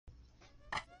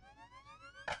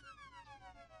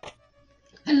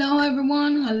Hello,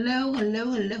 everyone. Hello.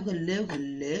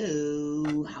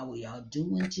 How are y'all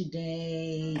doing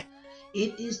today?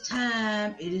 It is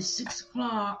time. It is 6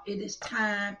 o'clock. It is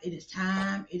time.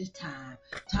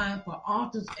 Time for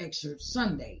Author's Excerpt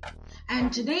Sunday.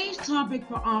 And today's topic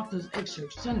for Author's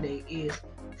Excerpt Sunday is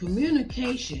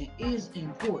communication is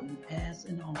important as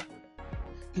an author.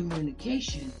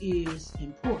 Communication is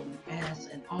important as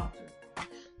an author.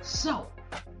 So,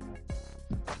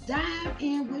 dive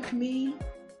in with me.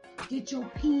 Get your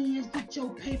pens, get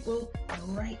your paper,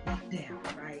 and write it down,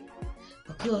 right?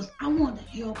 Because I want to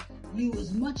help you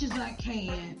as much as I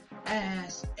can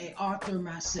as an author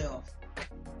myself.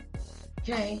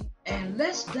 Okay? And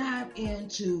let's dive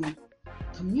into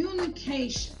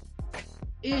communication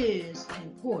is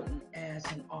important as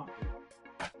an author.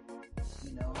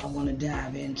 I want to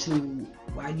dive into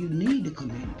why you need to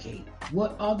communicate.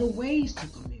 What are the ways to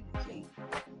communicate?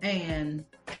 And,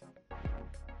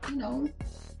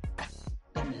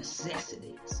 the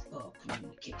necessities of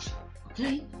communication.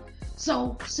 Okay?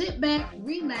 So sit back,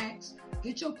 relax,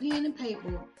 get your pen and paper,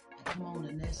 and come on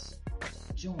and let's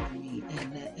join me.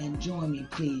 And join me,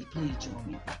 please join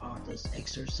me for Author's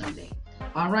Excerpt Sunday.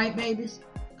 All right, babies?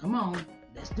 Come on,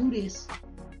 let's do this.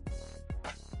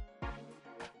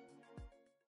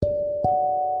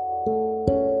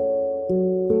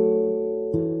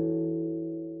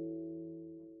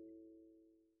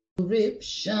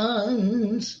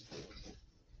 Descriptions.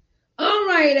 All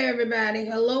right, everybody.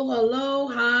 Hello.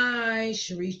 Hi,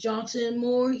 Sharice Johnson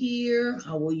Moore here.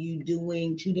 How are you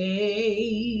doing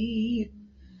today?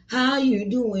 How you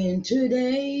doing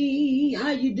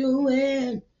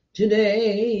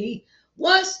today?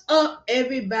 What's up,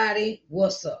 everybody?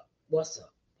 What's up?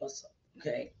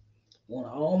 Okay. Want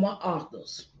all my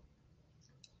authors.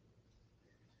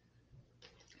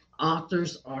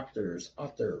 Authors.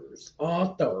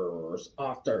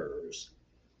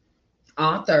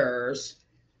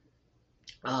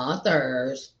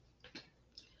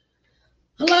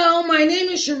 Hello, my name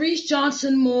is Sharice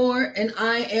Johnson Moore, and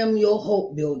I am your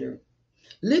hope builder,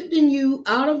 lifting you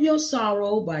out of your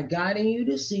sorrow by guiding you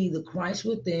to see the Christ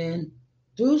within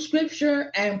through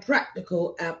scripture and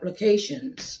practical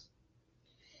applications.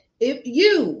 If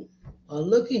you are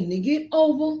looking to get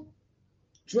over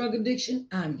drug addiction,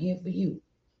 I'm here for you.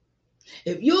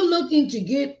 If you're looking to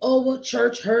get over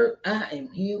church hurt, I am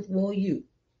here for you.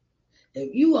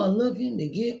 If you are looking to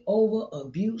get over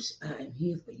abuse, I am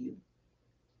here for you.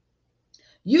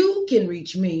 You can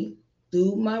reach me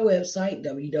through my website,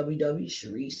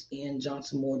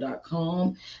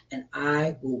 www.sharicenjohnsonmoore.com, and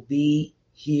I will be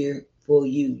here for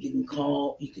you. You can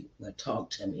call, you can talk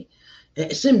to me.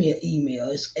 Send me an email.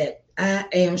 It's at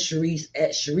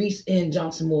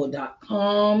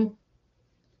sharicenjohnsonmoore.com.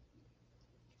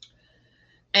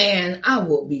 And I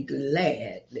will be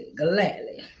gladly.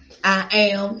 I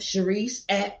am Sharice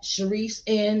at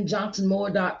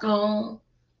sharicenjohnsonmoore.com,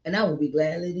 and I will be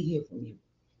gladly to hear from you.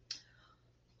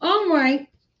 All right.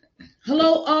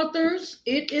 Hello, authors.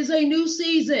 It is a new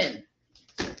season.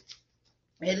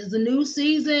 It is a new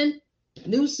season.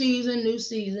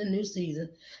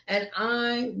 And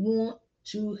I want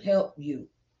to help you.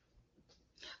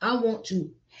 Help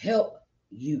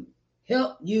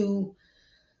you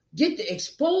get the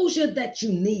exposure that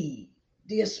you need.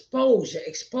 The exposure.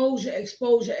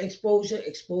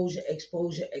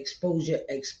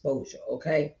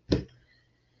 Okay?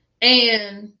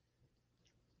 And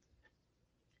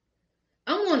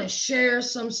I want to share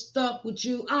some stuff with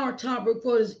you. Our topic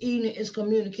for this evening is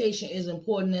communication is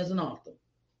important as an author.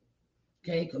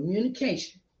 Okay?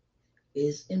 Communication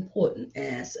is important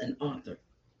as an author.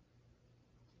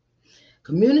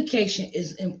 Communication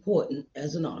is important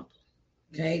as an author.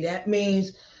 Okay? That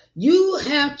means you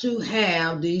have to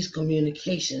have these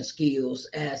communication skills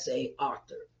as an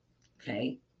author.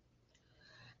 Okay?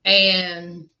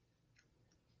 And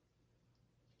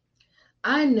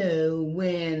I know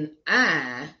when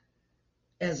I,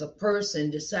 as a person,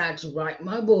 decided to write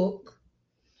my book,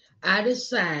 I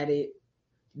decided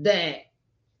that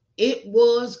it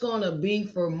was going to be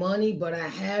for money, but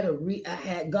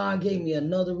God gave me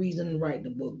another reason to write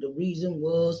the book. The reason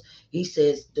was, he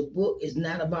says, the book is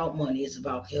not about money. It's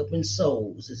about helping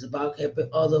souls. It's about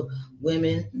helping other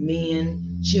women,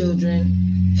 men,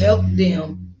 children, help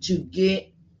them to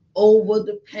get over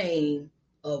the pain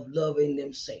of loving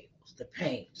themselves. The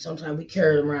pain. Sometimes we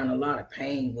carry around a lot of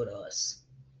pain with us.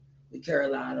 But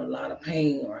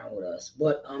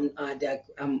I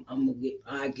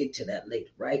get to that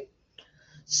later, right?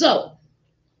 So,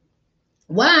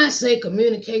 why I say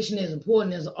communication is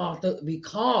important as an author,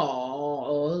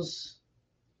 because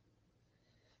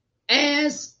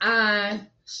as I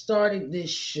started this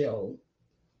show,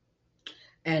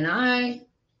 And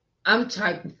I'm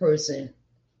type of person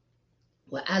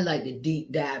where I like to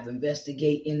deep dive,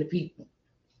 investigate into people.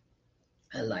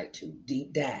 I like to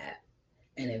deep dive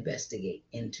and investigate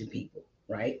into people,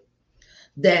 right?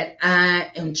 That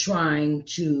I am trying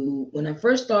to, when I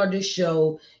first started this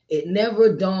show, it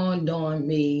never dawned on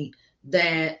me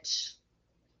that,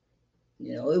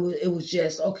 it was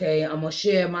just, okay, I'm going to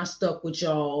share my stuff with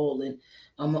y'all, and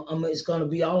it's going to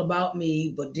be all about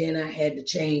me. But then I had to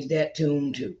change that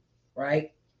tune too,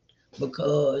 right?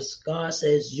 Because God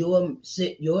says you're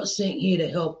sent here to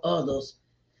help others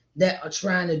that are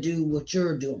trying to do what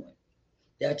you're doing.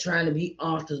 They're trying to be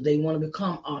authors. They want to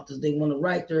become authors. They want to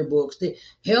write their books. They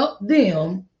help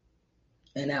them,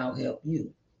 and I'll help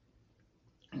you.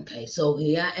 Okay, so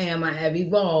here I am. I have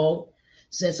evolved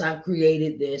since I've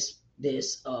created this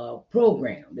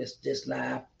program, this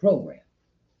live program,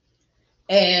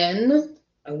 and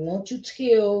I want to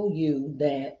tell you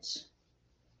that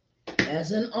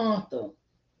as an author,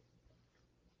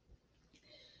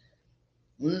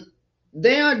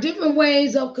 there are different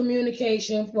ways of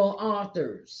communication for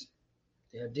authors.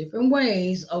 There are different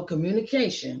ways of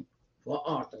communication for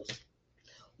authors.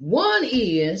 One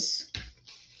is,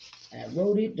 I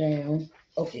wrote it down.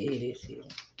 Okay, it is here.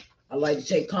 I like to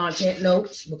take content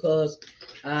notes because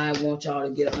I want y'all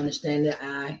to get an understanding.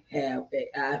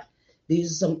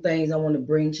 These are some things I want to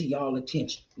bring to y'all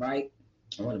attention, right?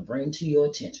 I want to bring to your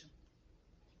attention.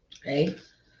 Okay?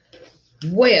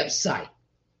 Website.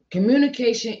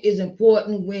 Communication is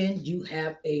important when you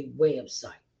have a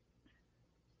website.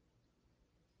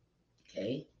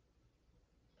 Okay?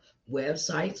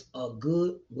 Websites are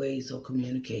good ways of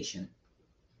communication.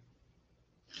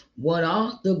 What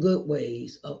are the good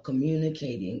ways of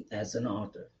communicating as an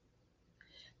author?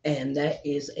 And that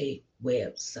is a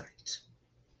website.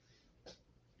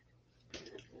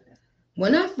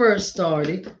 When I first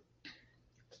started,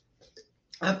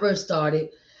 I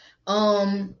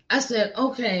said,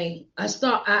 okay, I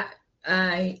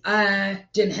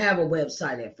didn't have a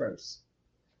website at first.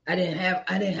 I didn't have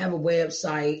a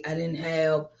website. I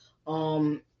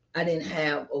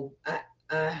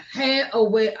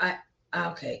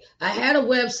had a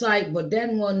website, but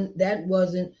that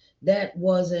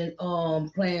wasn't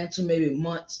planned to maybe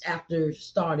months after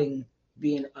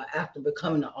after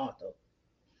becoming an author.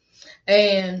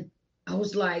 And I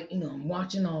was like, I'm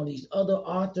watching all these other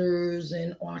authors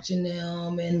and watching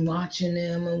them and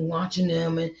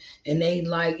they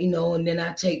like, and then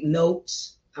I take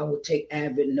notes. I would take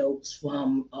avid notes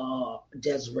from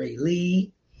Desiree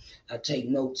Lee. I take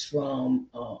notes from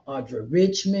Audra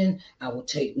Richmond. I would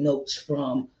take notes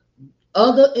from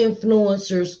other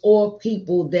influencers or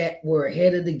people that were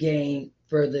ahead of the game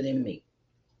further than me.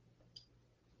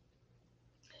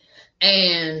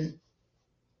 And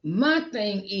my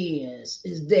thing is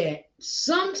that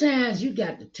sometimes you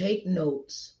got to take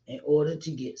notes in order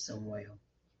to get somewhere.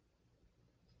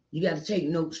 You got to take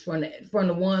notes from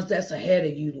the ones that's ahead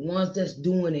of you, the ones that's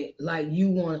doing it like you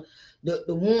want, the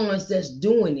ones that's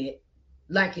doing it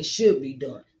like it should be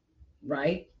done,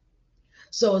 right?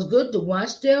 So it's good to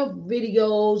watch their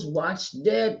videos, watch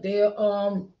their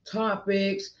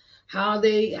topics, how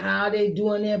they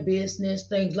doing their business,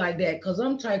 things like that. Because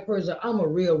I'm type person, I'm a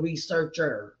real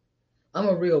researcher.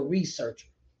 Right?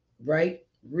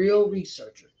 Real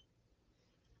researcher.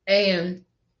 And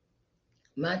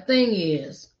my thing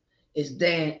is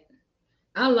that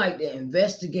I like to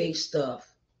investigate stuff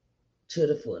to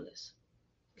the fullest.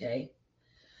 Okay?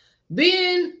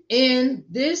 Being in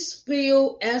this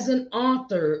field as an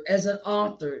author,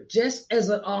 just as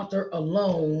an author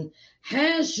alone,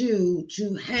 has you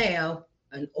to have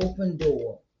an open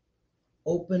door.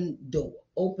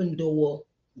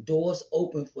 Doors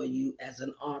open for you as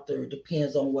an author. It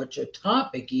depends on what your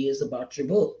topic is about your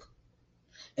book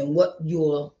and who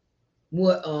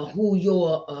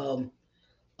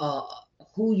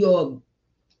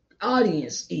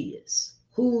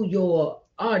your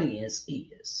audience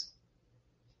is.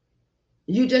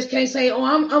 You just can't say, "Oh,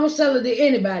 I'm gonna sell it to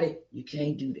anybody." You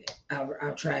can't do that.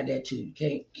 I've tried that too. You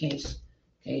can't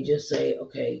just say,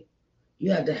 "Okay."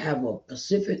 You have to have a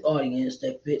specific audience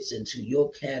that fits into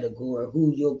your category,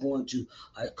 who you're going to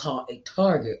call a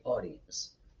target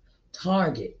audience.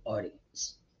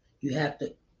 You have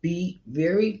to be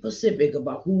very specific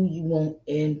about who you want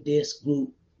in this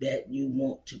group that you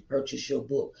want to purchase your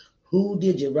book. Who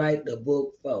did you write the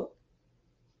book for?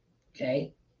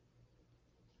 Okay?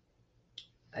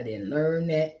 I didn't learn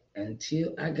that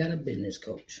until I got a business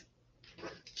coach.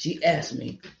 She asked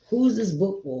me, who's this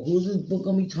book for? Who's this book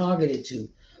going to be targeted to?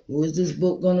 Who is this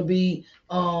book going to be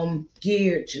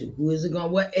geared to? Who is it going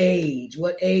to, what age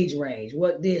range,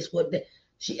 what this, what that?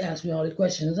 She asked me all these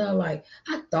questions. I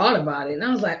thought about it, and I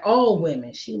was like, all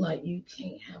women. She was like, you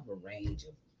can't have a range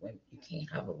of women. You can't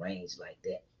have a range like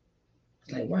that. I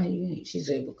was like, why you ain't? She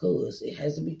said, because it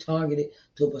has to be targeted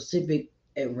to a specific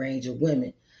range of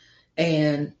women.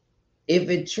 And if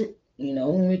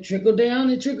when it trickle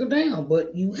down, it trickle down.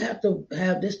 But you have to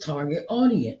have this target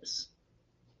audience.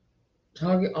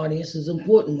 Target audience is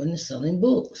important when you're selling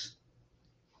books.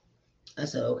 I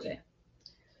said, okay.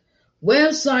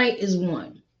 Website is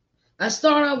one. I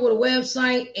start out with a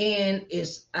website, and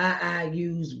I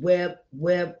use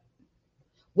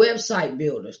website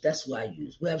builders. That's what I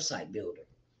use. Website builder.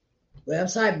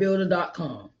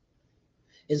 Websitebuilder.com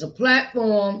is a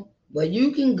platform where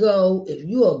you can go. If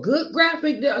you're a good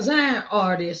graphic design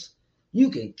artist, you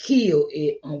can kill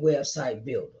it on website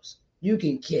builders. You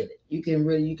can kill it. You can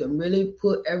really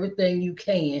put everything you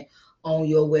can on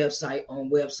your website on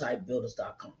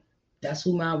websitebuilders.com. That's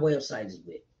who my website is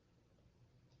with.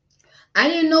 I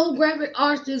didn't know graphic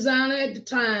arts designer at the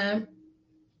time.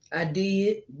 I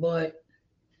did, but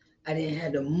I didn't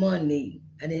have the money.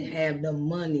 I didn't have the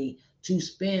money to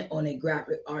spend on a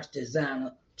graphic arts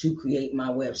designer to create my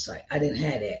website. I didn't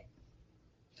have that.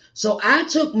 So I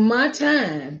took my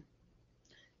time,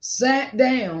 sat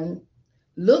down,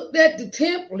 looked at the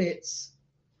templates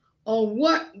on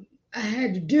what I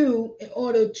had to do in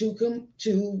order to come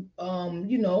to,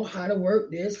 how to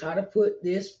work this, how to put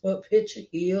this picture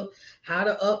here, how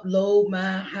to upload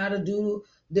how to do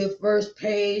the first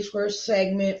page, first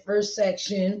segment, first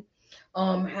section,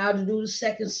 how to do the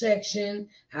second section,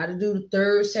 how to do the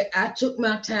third section. I took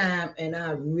my time, and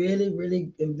I really,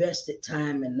 really invested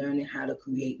time in learning how to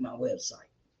create my website.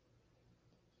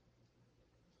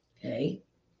 Okay.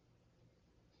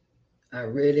 I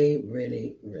really,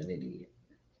 really, really did.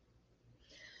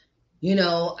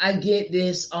 I get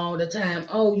this all the time.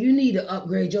 Oh, you need to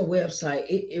upgrade your website.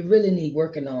 It really need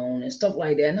working on and stuff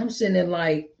like that. And I'm sitting there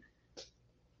like,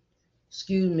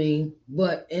 excuse me,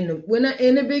 but in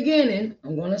the beginning,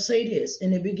 I'm gonna say this. In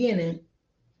the beginning,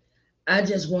 I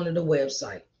just wanted a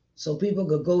website so people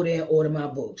could go there and order my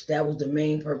books. That was the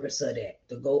main purpose of that,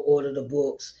 to go order the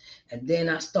books. And then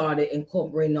I started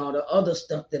incorporating all the other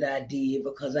stuff that I did,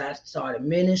 because I started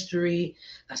ministry.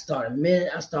 I started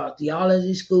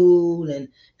theology school, and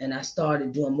I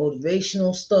started doing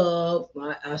motivational stuff.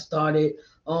 I started,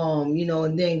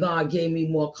 and then God gave me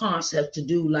more concepts to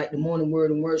do, like the morning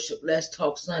word and worship, Let's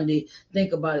Talk Sunday,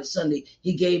 Think About It Sunday.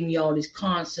 He gave me all these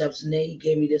concepts, and then he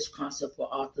gave me this concept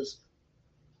for authors.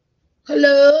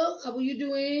 Hello, how are you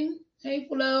doing? Hey,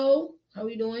 Flo, how are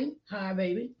you doing? Hi,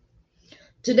 baby.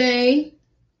 Today,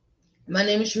 my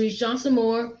name is Sharice Johnson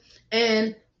Moore,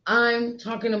 and I'm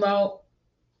talking about,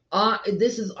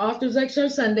 this is Authors Extra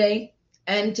Sunday,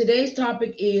 and today's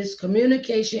topic is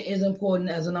communication is important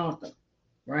as an author,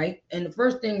 right? And the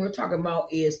first thing we're talking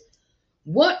about is,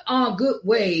 what are good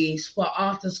ways for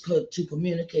authors to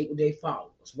communicate with their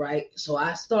followers, right? So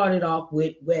I started off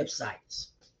with websites.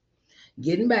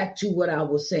 Getting back to what I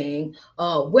was saying,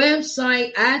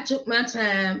 website, I took my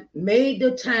time, made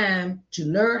the time to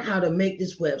learn how to make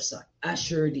this website. I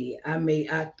sure did. I went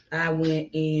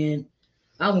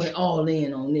all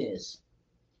in on this,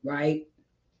 right?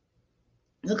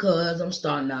 Because I'm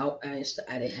starting out, I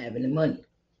didn't have any money.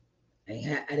 I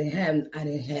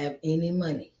didn't have any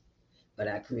money. But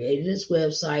I created this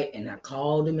website, and I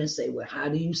called them and said, well, how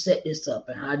do you set this up?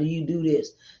 And how do you do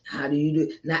this? How do you do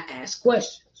it? And I ask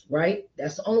questions, right?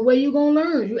 That's the only way you're going to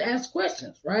learn. You ask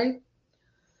questions, right?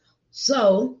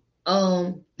 So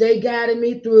they guided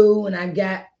me through, and I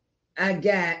got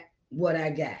what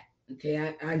I got.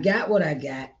 Okay, I got what I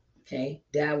got. Okay,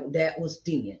 that was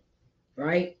then,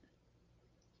 right?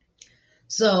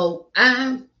 So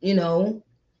I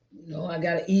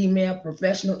got an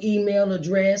professional email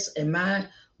address, and my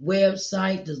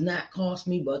website does not cost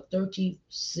me but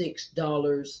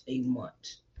 $36 a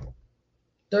month.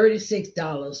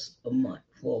 $36 a month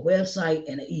for a website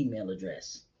and an email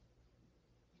address.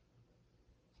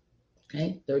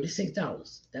 Okay,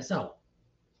 $36. That's all.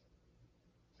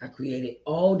 I created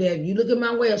all that. If you look at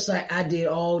my website, I did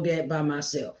all that by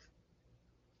myself.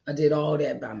 I didn't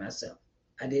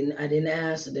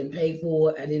ask. I didn't pay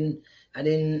for it. I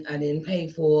didn't pay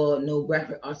for no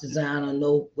graphic arts design or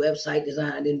no website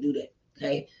design. I didn't do that.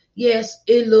 Okay. Yes,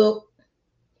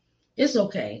 it's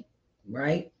okay,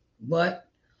 right? But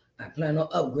I plan on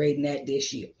upgrading that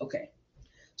this year. Okay.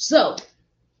 So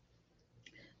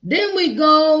then we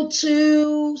go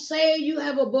to, say you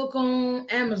have a book on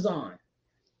Amazon.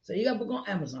 So you got a book on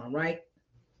Amazon, right?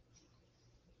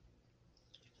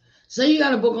 So you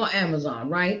got a book on Amazon,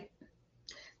 right?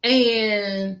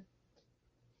 And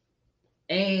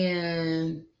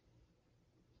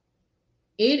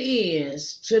it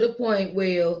is to the point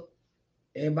where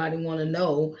everybody want to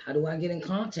know, how do I get in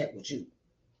contact with you?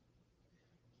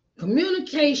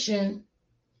 Communication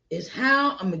is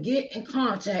how I'm going to get in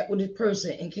contact with this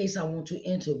person in case I want to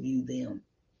interview them.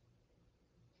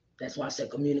 That's why I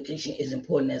said communication is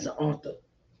important as an author.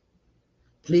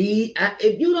 Please,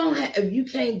 if you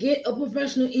can't get a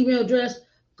professional email address,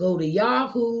 go to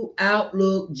Yahoo,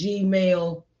 Outlook,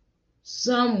 Gmail,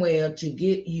 somewhere to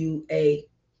get you a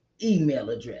email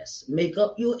address. Make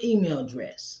up your email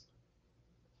address.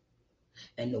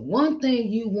 And the one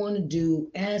thing you want to do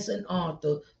as an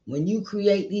author when you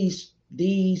create these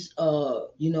your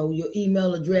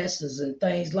email addresses and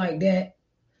things like that,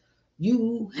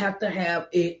 you have to have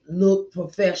it look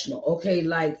professional. Okay,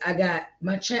 like I got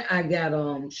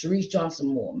Sharice Johnson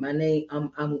Moore. My name,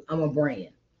 I'm a brand.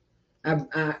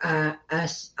 I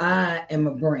am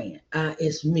a brand.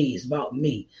 It's me. It's about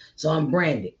me. So I'm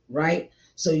branded, right?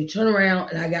 So you turn around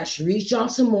and I got Sharice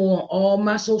Johnson Moore on all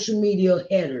my social media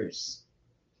headers.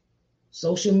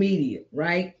 Social media,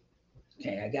 right?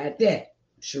 Okay, I got that.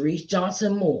 Sharice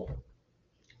Johnson Moore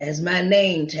as my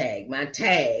name tag, my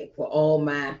tag for all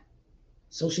my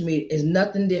social media is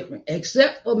nothing different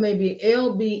except for maybe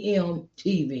LBM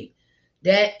TV.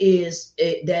 That is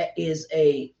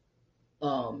a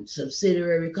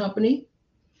subsidiary company,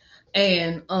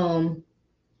 and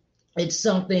it's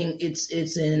something.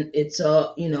 It's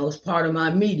part of my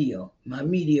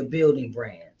media building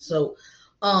brand. So,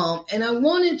 and I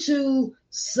wanted to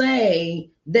say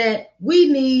that we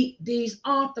need these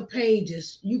author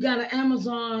pages. You got an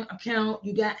Amazon account,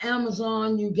 you got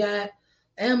Amazon, you got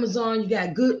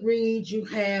Goodreads, you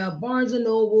have Barnes and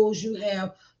Nobles, you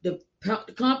have the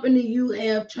company you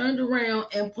have turned around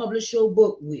and published your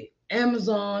book with,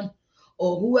 Amazon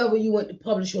or whoever you want to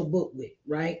publish your book with,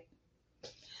 right?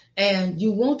 And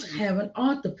you want to have an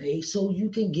author page so you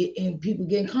can people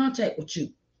get in contact with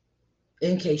you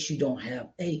in case you don't have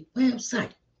a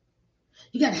website.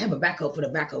 You got to have a backup for the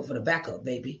backup,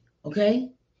 baby.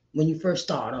 Okay? When you first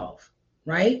start off,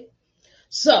 right?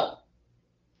 So,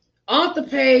 author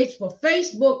page for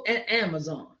Facebook and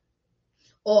Amazon,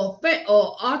 or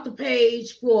author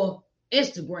page for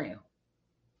Instagram.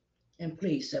 And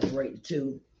please separate the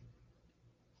two.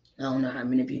 I don't know how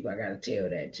many people I got to tell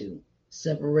that to.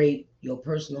 Separate your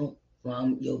personal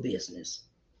from your business.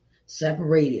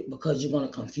 Separate it, because you're going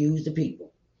to confuse the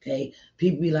people. Okay?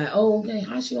 People be like, oh, okay,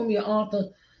 how's she going to be an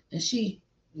author? And she,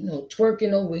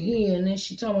 twerking over here, and then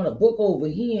she talking about a book over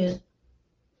here.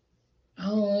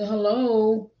 Oh,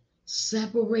 hello.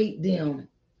 Separate them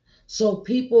so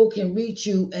people can reach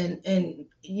you, and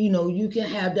you can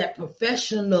have that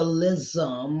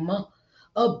professionalism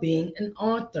of being an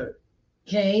author.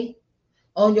 Okay?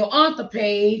 On your author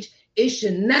page,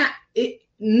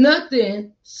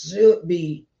 nothing should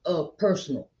be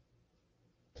personal.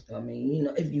 I mean,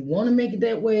 if you want to make it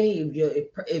that way,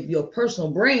 if your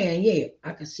personal brand, yeah,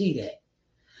 I can see that.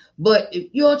 But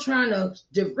if you're trying to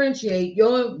differentiate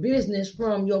your business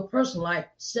from your personal life,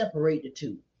 separate the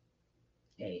two.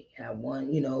 Hey, have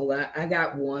one, I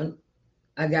got one.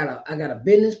 I got a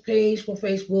business page for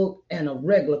Facebook and a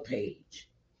regular page.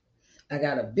 I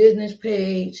got a business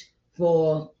page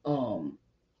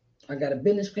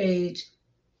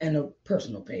and a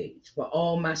personal page for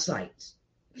all my sites.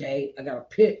 Okay, I got a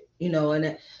pit,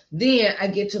 and then I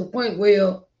get to the point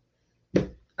where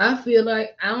I feel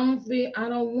like I don't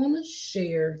want to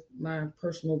share my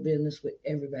personal business with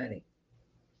everybody,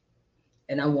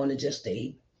 and I want to just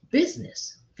stay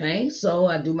business. Okay, so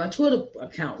I do my Twitter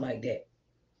account like that.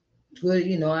 Twitter,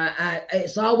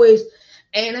 it's always,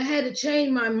 and I had to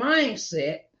change my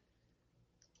mindset.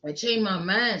 I changed my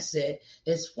mindset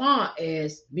as far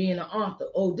as being an author.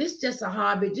 Oh, this is just a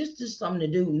hobby. This is just something to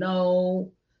do.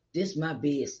 No, this is my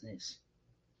business.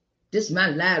 This is my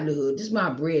livelihood. This is my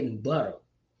bread and butter.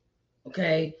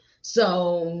 Okay?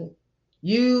 So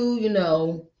get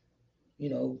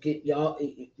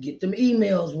them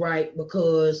emails right,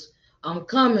 because I'm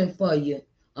coming for you.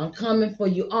 I'm coming for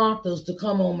you authors to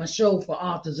come on my show for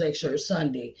Authors Excerpt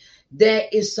Sunday.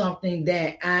 That is something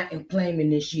that I am claiming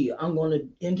this year. I'm going to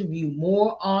interview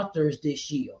more authors this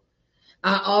year.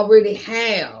 I already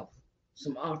have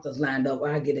some authors lined up.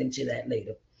 I'll get into that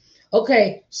later.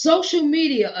 Okay, social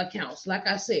media accounts, like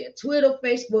I said, Twitter,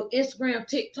 Facebook, Instagram,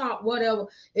 TikTok, whatever.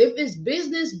 If it's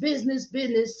business,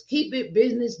 keep it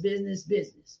business.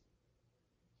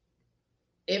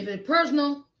 If it's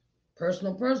personal.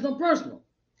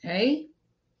 Okay?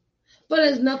 But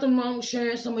there's nothing wrong with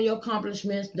sharing some of your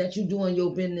accomplishments that you do in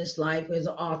your business life as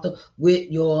an author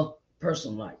with your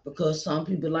personal life. Because some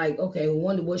people like, okay, I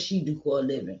wonder what she do for a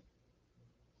living.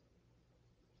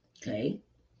 Okay?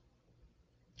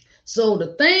 So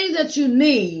the things that you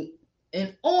need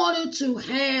in order to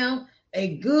have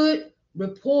a good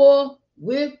rapport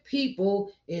with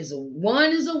people is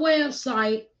one is a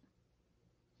website.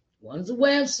 One is a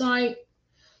website.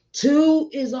 Two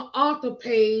is an author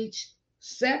page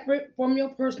separate from your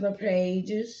personal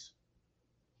pages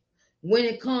when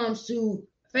it comes to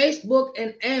Facebook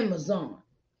and Amazon,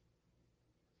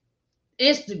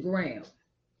 Instagram,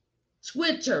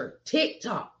 Twitter,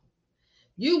 TikTok.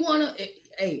 You want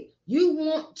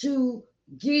to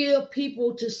give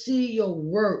people to see your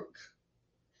work.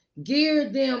 Gear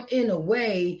them in a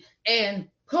way and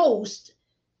post.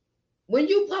 When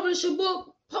you publish a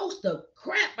book, post the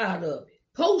crap out of it.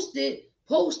 Post it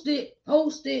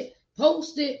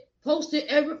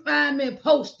every 5 minutes.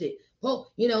 Post it.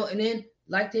 And then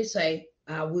like they say,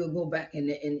 I will go back and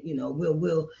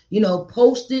we'll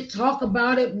post it, talk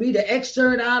about it, read an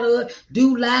excerpt out of it,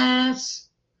 do lives,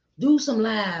 do some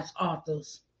lives,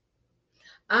 authors.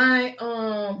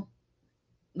 I'll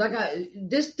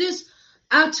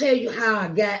tell you how I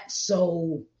got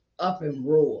so up and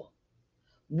raw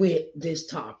with this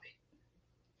topic.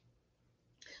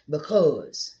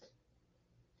 Because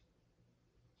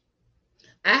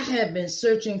I have been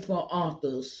searching for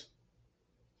authors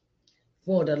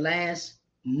for the last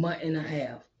month and a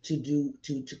half to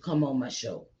come on my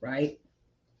show, right?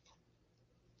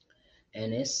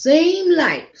 And it seems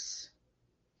like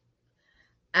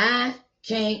I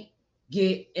can't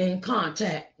get in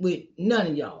contact with none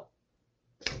of y'all.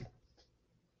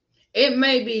 It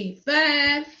may be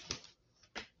 5.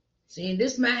 See,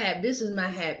 this is my habit. This is my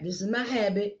habit. This is my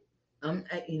habit.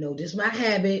 This is my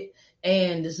habit,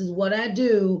 and this is what I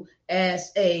do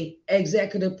as a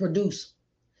executive producer.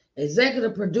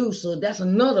 Executive producer, that's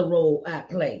another role I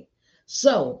play.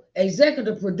 So,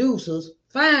 executive producers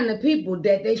find the people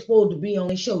that they supposed to be on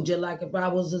the show. Just like if I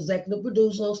was executive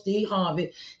producer of Steve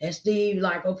Harvey, and Steve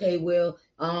okay, well,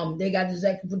 they got the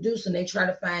executive producer, and they try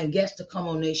to find guests to come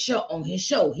on his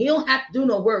show. He don't have to do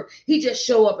no work. He just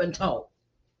show up and talk.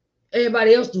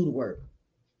 Everybody else do the work.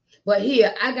 But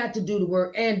here, I got to do the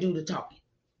work and do the talking.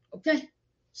 Okay?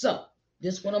 So,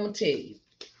 this is what I'm going to tell you.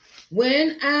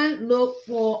 When I look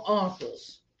for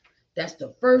authors, that's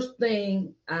the first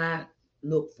thing I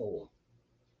look for.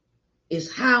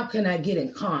 Is how can I get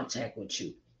in contact with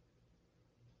you?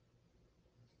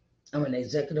 I'm an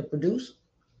executive producer.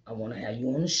 I want to have you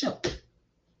on the show.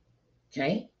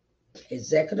 Okay?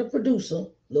 Executive producer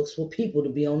looks for people to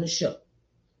be on the show.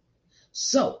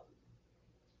 So,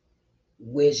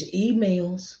 where's your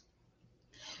emails?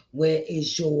 Where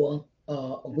is your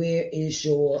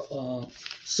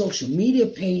social media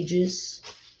pages?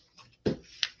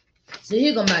 So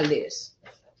here go my list.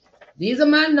 These are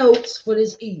my notes for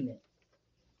this evening.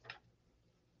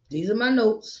 See, these are my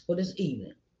notes,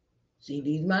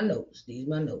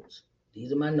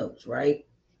 right?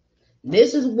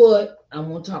 This is what I'm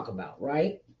going to talk about,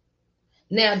 right?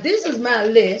 Now, this is my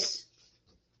list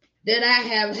that I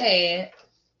have had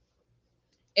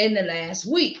in the last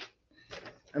week.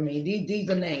 I mean, these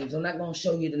are names. I'm not going to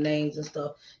show you the names and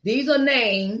stuff. These are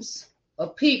names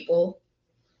of people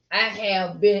I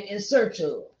have been in search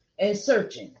of and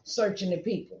searching the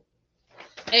people.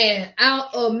 And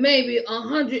out of maybe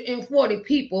 140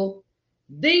 people,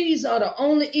 these are the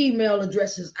only email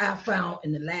addresses I found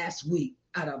in the last week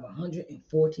out of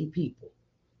 140 people.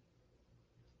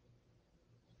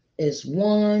 It's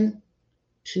 1,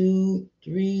 2,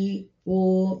 3,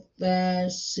 4,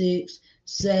 5, 6,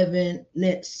 7,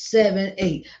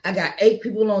 8. I got 8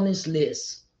 people on this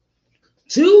list.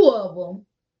 2 of them,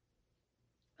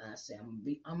 I say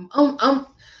I'm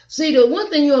see, the one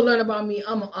thing you'll learn about me,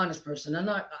 I'm an honest person. I'm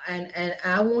not, and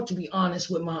I want to be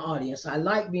honest with my audience. I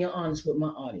like being honest with my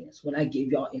audience when I give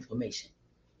y'all information.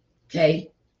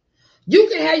 Okay? You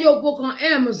can have your book on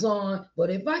Amazon,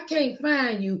 but if I can't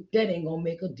find you, that ain't gonna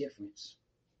make a difference.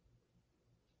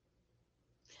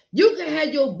 You can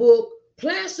have your book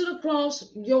plastered across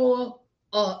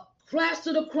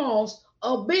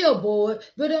a billboard,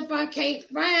 but if I can't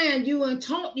find you and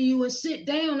talk to you and sit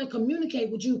down and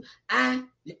communicate with you,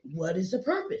 what is the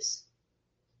purpose?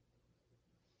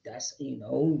 That's,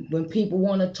 when people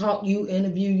want to talk to you,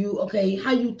 interview you, okay,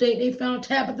 how you think they found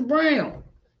Tabitha Brown?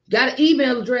 Got an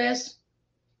email address,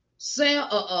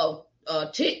 sell a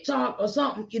TikTok or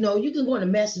something, you can go into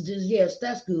messages. Yes,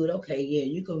 that's good. Okay, yeah,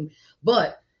 you can,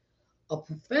 but a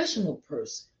professional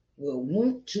person will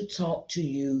want to talk to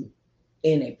you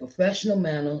in a professional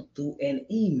manner through an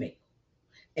email.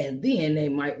 And then they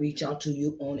might reach out to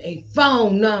you on a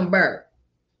phone number.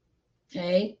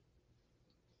 Okay?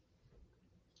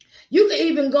 You can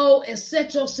even go and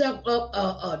set yourself up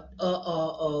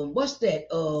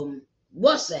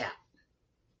WhatsApp.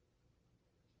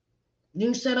 You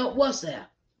can set up WhatsApp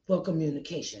for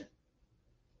communication.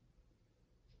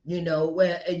 You know,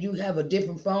 where you have a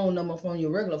different phone number from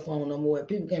your regular phone number where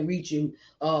people can reach you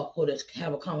for to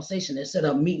have a conversation and set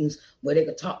up meetings where they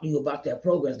can talk to you about their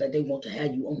programs that they want to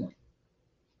have you on.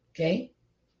 Okay?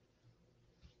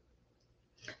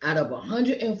 Out of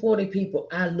 140 people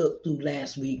I looked through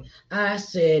last week, I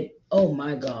said, oh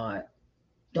my God,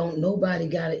 don't nobody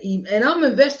got an email. And I'm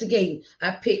investigating.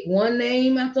 I pick one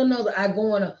name after another. I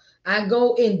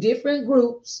go in different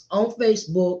groups on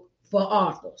Facebook for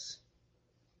authors.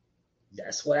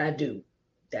 That's what I do.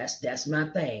 That's my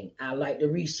thing. I like to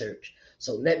research.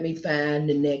 So let me find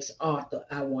the next author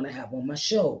I want to have on my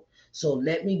show. So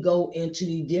let me go into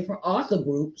the different author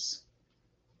groups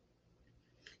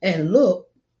and look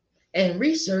and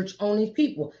research on these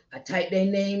people. I type their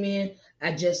name in.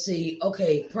 I just see,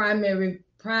 okay, view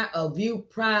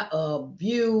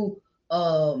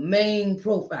main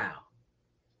profile.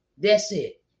 That's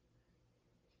it.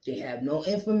 They have no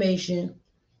information.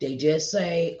 They just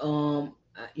say,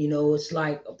 it's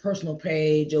like a personal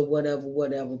page or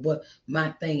whatever. But my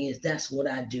thing is, that's what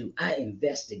I do. I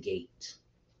investigate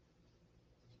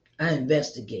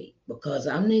because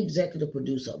I'm the executive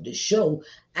producer of this show.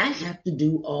 I have to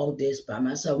do all this by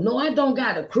myself. No, I don't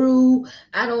got a crew.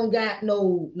 I don't got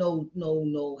no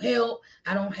help.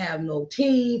 I don't have no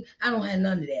team. I don't have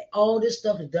none of that. All this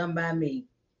stuff is done by me.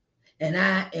 And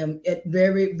I am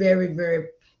very, very, very,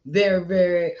 very,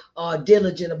 very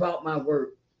diligent about my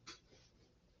work.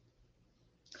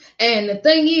 And the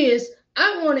thing is,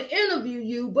 I want to interview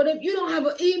you, but if you don't have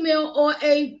an email or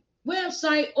a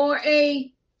website or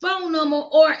a phone number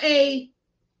or a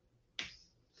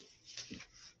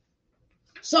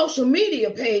social media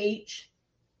page,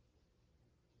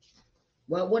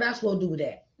 well, what I supposed to do with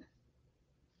that?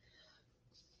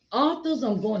 Authors,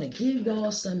 I'm going to give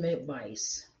y'all some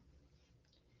advice.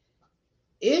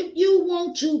 If you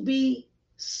want to be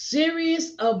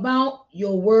serious about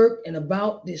your work and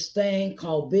about this thing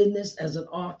called business as an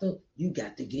author, you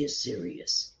got to get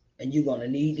serious. And you're going to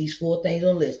need these 4 things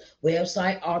on the list.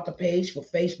 Website, author page for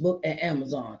Facebook and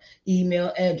Amazon.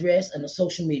 Email address and a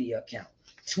social media account.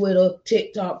 Twitter,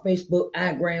 TikTok, Facebook,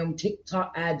 Instagram,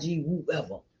 TikTok, IG,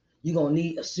 whoever. You're going to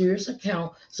need a serious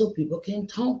account so people can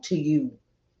talk to you.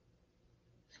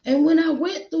 And when I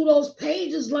went through those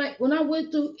pages, like when I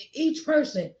went through each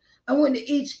person, I went to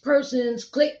each person's,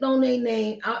 clicked on their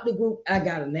name, out the group, I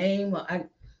got a name.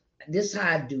 This is how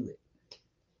I do it.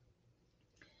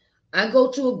 I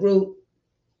go to a group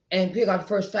and pick out the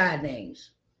first 5 names.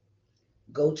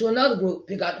 Go to another group,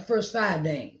 pick out the first 5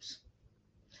 names.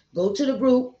 Go to the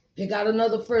group, pick out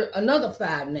another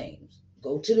 5 names.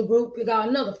 Go to the group, pick out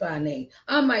another 5 names.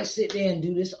 I might sit there and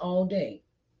do this all day.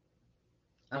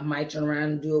 I might turn around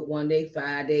and do it one day,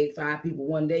 5 days, 5 people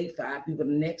one day, 5 people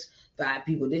the next, 5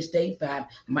 people this day, 5. I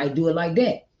might do it like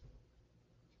that.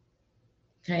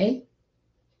 Okay?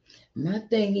 My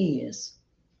thing is,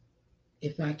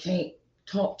 if I can't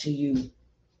talk to you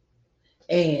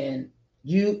and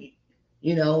you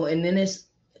know, and then it's,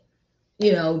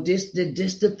 this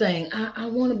the thing. I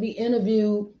want to be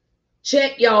interviewed.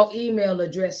 Check y'all email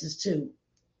addresses too.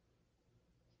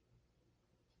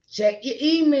 Check your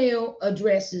email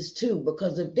addresses too,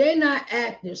 because if they're not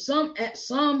active, some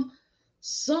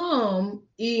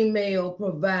email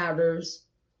providers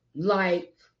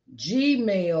like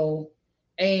Gmail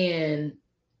and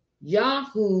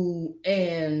Yahoo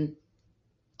and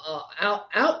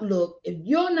Outlook, if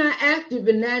you're not active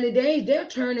in 90 days, they'll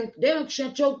turn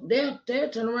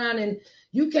around and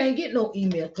you can't get no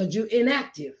email because you're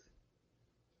inactive.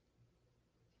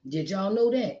 Did y'all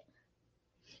know that?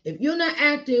 If you're not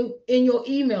active in your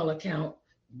email account,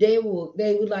 they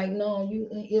would like, no,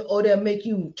 you, or they'll make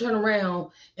you turn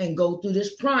around and go through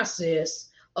this process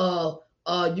of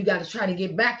you got to try to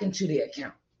get back into the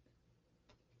account.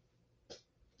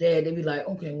 They'd be like,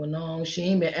 okay, well, no, she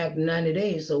ain't been active 90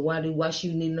 days, so why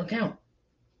she need an account?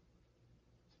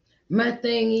 My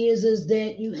thing is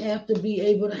that you have to be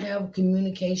able to have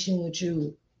communication with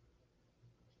you.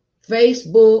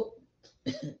 Facebook,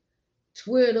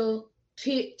 Twitter,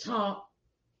 TikTok,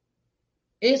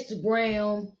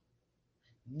 Instagram.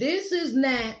 This is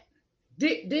not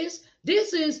this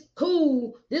is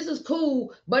cool. This is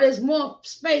cool, but it's more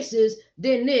spaces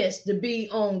than this to be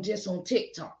on just on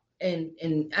TikTok and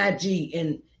IG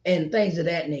and things of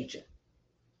that nature.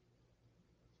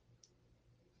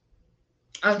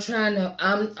 I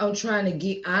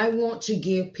want to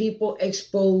give people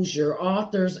exposure,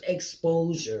 authors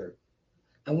exposure.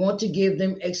 I want to give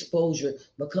them exposure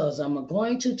because I'm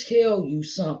going to tell you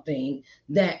something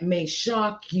that may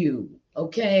shock you,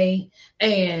 okay?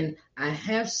 And I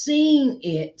have seen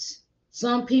it.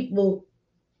 Some people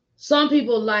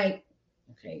like,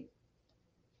 okay,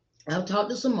 I've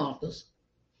talked to some authors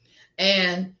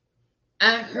and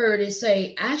I heard it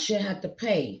say I shouldn't have to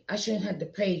pay. I shouldn't have to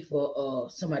pay for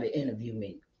somebody to interview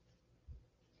me.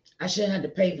 I shouldn't have to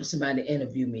pay for somebody to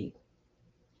interview me.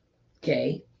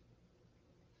 Okay?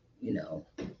 You know,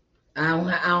 I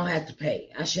don't have to pay.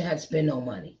 I shouldn't have to spend no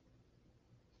money.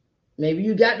 Maybe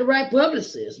you got the right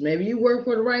publicist. Maybe you work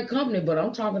for the right company, but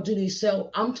I'm talking to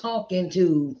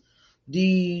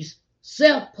these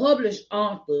self-published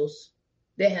authors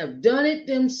that have done it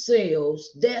themselves.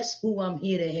 That's who I'm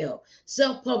here to help.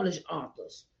 Self-published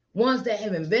authors. Ones that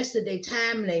have invested their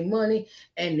time and their money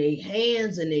and their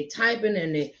hands and their typing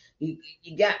and you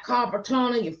got carpal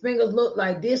tunnel, your fingers look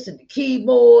like this at the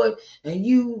keyboard, and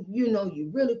you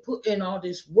really put in all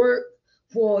this work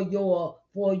for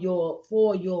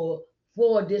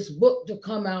this book to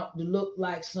come out to look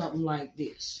like something like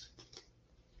this.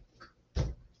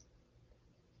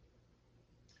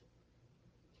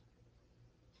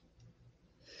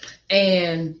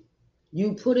 And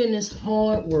you put in this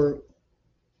hard work,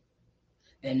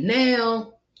 and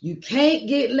now you can't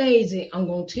get lazy. I'm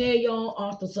going to tell y'all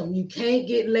after something. You can't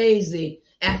get lazy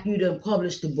after you done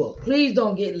published the book. Please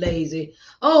don't get lazy.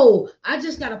 Oh, I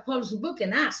just got to publish a book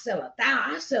and I sell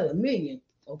 1,000. I sell 1 million.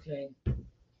 Okay.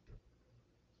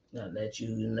 I'll let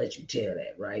you tell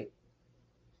that, right?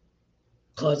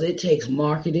 Because it takes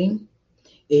marketing.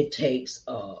 It takes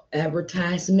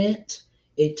advertisement.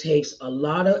 It takes a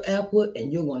lot of effort,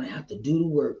 and you're going to have to do the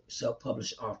work,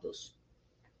 self-published authors.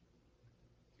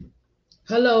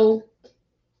 Hello,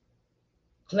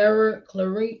 Clarence.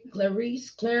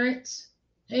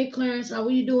 Hey, Clarence, how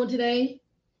are you doing today?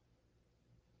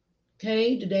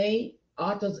 Okay, today,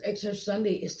 Authors Excerpt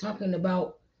Sunday is talking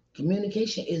about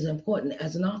communication is important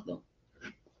as an author.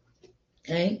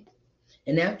 Okay,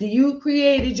 and after you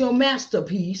created your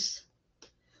masterpiece,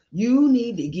 you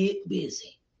need to get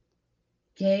busy.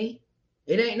 Okay,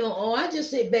 it ain't no, I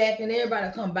just sit back and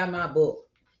everybody come buy my book.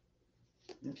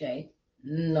 Okay.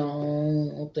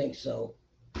 No, I don't think so.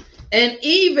 And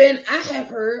even I have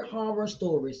heard horror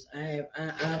stories.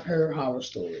 I've heard horror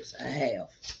stories. I have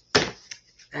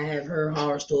heard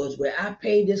horror stories where I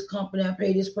paid this company, I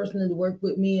paid this person to work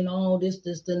with me and all this,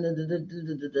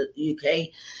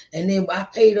 okay. And then I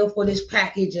paid her for this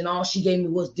package and all she gave me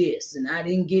was this, and I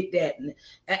didn't get that. And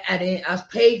I was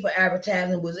paid for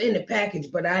advertising, was in the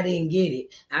package, but I didn't get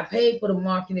it. I paid for the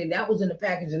marketing, that was in the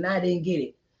package, and I didn't get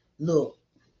it. Look.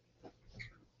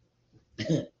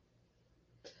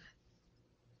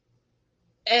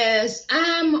 As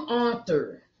I'm an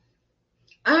author,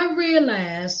 I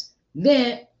realize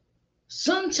that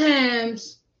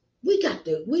sometimes we got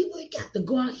to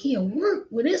go out here and work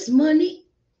with this money.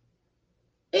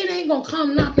 It ain't gonna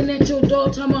come knocking at your door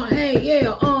talking about, hey,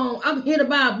 yeah, I'm here to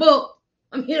buy a book.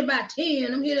 I'm here to buy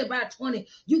 10. I'm here to buy 20.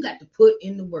 You got to put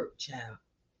in the work, child.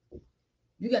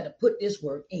 You got to put this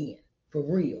work in for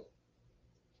real.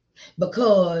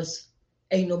 Because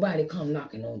ain't nobody come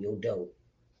knocking on your door.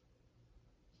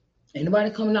 Ain't nobody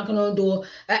come knocking on the door.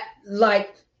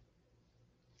 Like,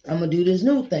 I'm going to do this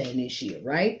new thing this year,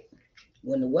 right?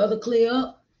 When the weather clear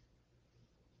up,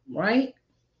 right?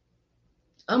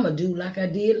 I'm going to do like I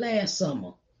did last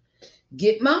summer.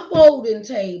 Get my folding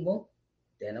table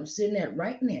that I'm sitting at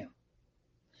right now.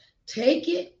 Take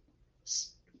it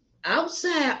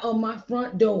outside of my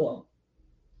front door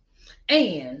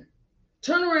and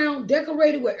turn around,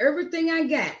 decorate it with everything I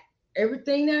got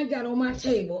on my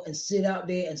table, and sit out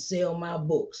there and sell my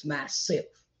books myself.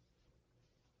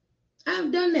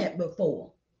 I've done that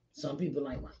before. Some people are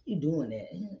like, why are you doing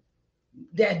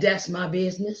that? That's my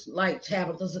business. Like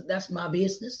Tabitha, that's my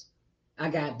business. I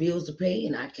got bills to pay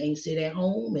and I can't sit at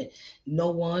home, and no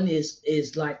one is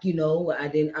like, I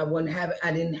didn't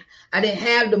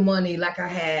have the money like I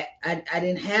had. I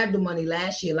didn't have the money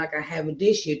last year like I have it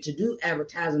this year to do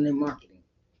advertising and marketing.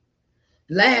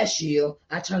 Last year,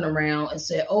 I turned around and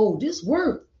said, oh, this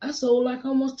worked. I sold like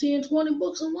almost 10, 20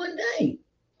 books in one day.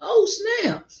 Oh,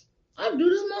 snaps. I'll do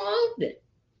this more often.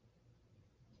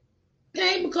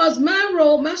 Okay, because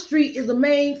my street is the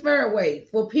main fairway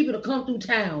for people to come through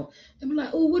town and be like,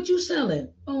 oh, what you selling?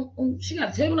 Oh, she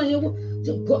got a table on here.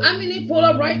 They pull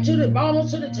up right to the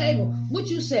almost to the table. What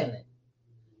you selling?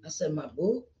 I said, my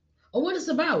book. Oh, what it's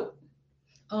about?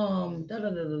 I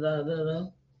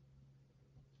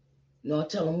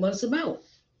tell them what it's about.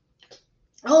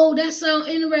 Oh, that sounds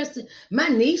interesting. My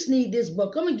niece need this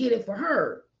book. I'm gonna get it for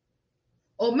her.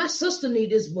 Or my sister need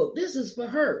this book. This is for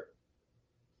her.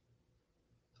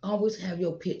 Always have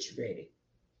your pitch ready.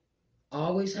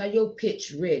 Always have your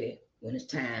pitch ready when it's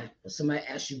time for somebody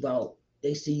to ask you about,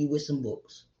 they see you with some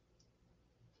books.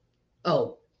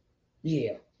 Oh,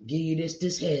 yeah. Give you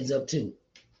this heads up too.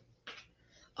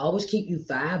 Always keep you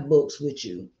 5 books with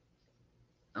you.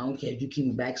 I don't care if you keep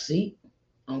them back seat.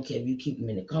 I don't care if you keep them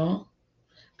in the car.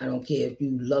 I don't care if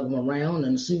you lug them around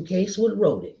in a suitcase with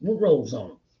rolls on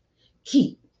them.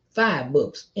 Keep 5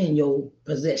 books in your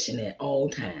possession at all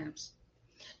times.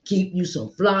 Keep you some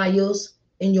flyers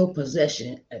in your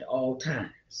possession at all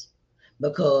times.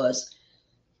 Because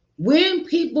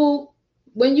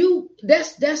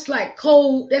that's like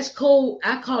cold,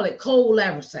 I call it cold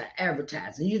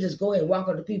advertising. You just go ahead and walk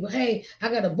up to people, hey, I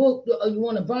got a book, you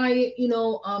want to buy it?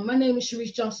 My name is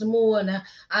Sharice Johnson Moore, and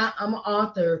I'm an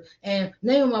author, and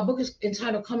the name of my book is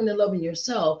entitled Coming to Loving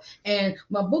Yourself, and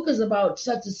my book is about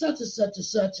such and such and such and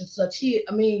such and such here.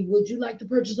 Would you like to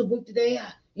purchase a book today? And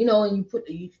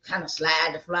you kind of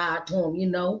slide the flyer to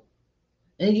them,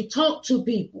 and you talk to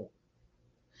people.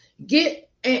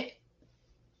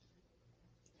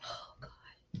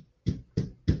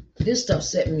 This stuff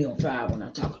set me on fire when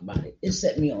I talk about it. It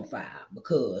set me on fire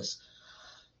because,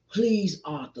 please,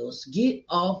 authors, get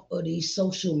off of these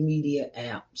social media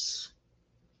apps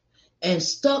and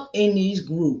stuck in these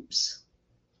groups.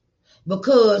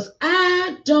 Because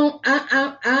I've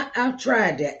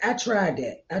tried that.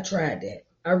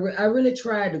 I really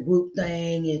tried the group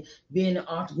thing and being in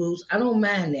author groups. I don't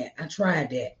mind that. I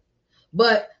tried that.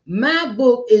 But my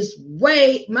book is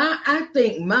I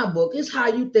think my book is how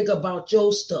you think about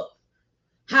your stuff.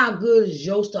 How good is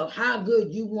your stuff? How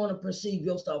good you want to perceive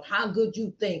your stuff? How good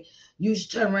you think you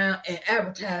should turn around and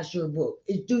advertise your book?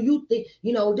 Do you think,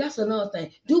 that's another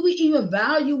thing. Do we even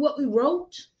value what we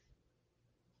wrote?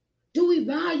 Do we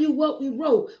value what we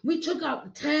wrote? We took out the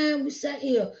time, we sat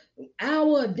here an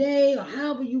hour a day, or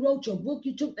however you wrote your book,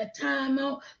 you took that time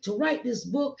out to write this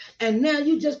book, and now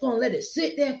you just gonna let it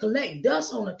sit there and collect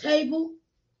dust on the table?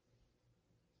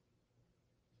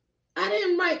 I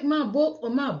didn't write my book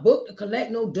to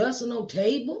collect no dust on no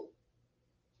table.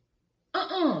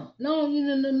 No.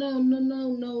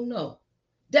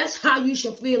 That's how you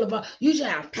should feel about, you should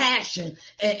have passion,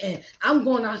 and I'm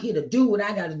going out here to do what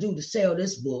I got to do to sell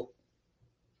this book.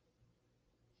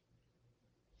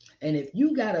 And if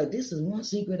you this is one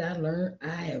secret I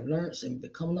have learned since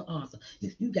becoming an author.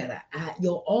 If you got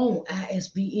your own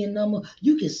ISBN number,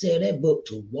 you can sell that book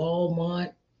to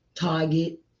Walmart,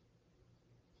 Target,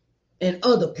 and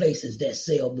other places that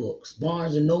sell books,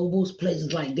 Barnes and Nobles,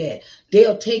 places like that.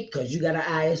 They'll take because you got an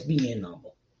ISBN number.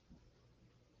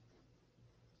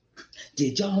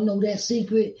 Did y'all know that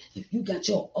secret? If you got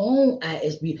your own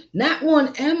ISBN, not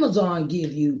one Amazon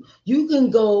give you, you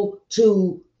can go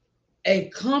to a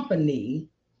company,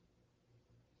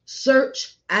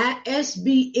 search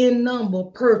ISBN number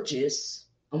purchase.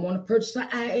 I want to purchase an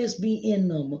ISBN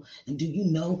number. And do you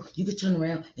know you can turn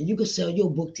around and you can sell your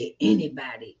book to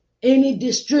anybody, any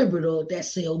distributor that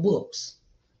sell books.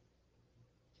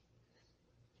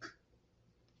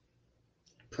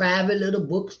 Private little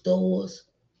bookstores,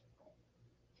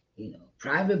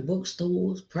 private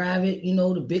bookstores,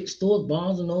 the big stores,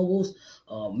 Barnes and Nobles,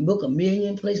 Book a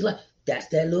Million, places like that's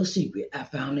that little secret. I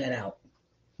found that out.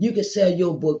 You can sell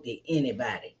your book to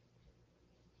anybody.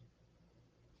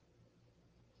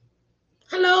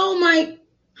 Hello, Mike.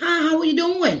 Hi, how are you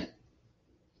doing?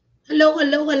 Hello.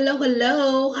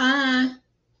 Hi.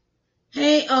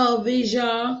 Hey,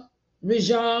 Ravar.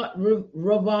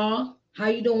 How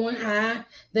you doing? Hi.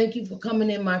 Thank you for coming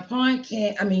in my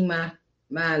podcast.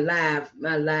 My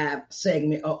live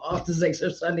segment of Authors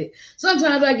Excerpt Sunday.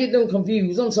 Sometimes I get them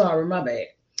confused. I'm sorry, my bad.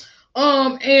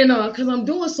 Because I'm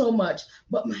doing so much.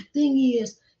 But my thing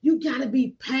is, you gotta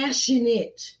be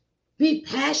passionate. Be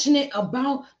passionate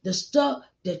about the stuff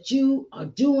that you are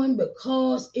doing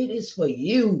because it is for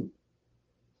you.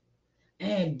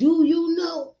 And do you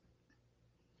know,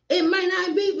 it might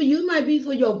not be for you. It might be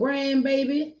for your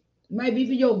grandbaby. It might be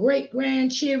for your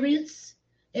great-grandchildren.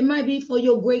 It might be for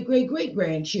your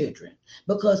great-great-great-grandchildren.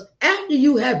 Because after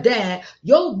you have died,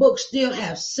 your book still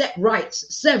have set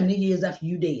rights 70 years after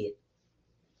you dead.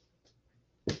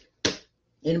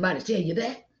 Anybody tell you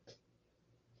that?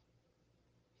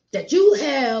 That you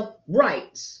have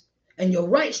rights, and your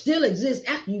rights still exist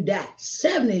after you die.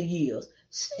 70 years.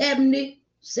 70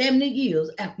 years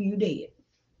after you dead.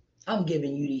 I'm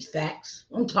giving you these facts.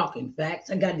 I'm talking facts.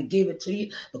 I got to give it to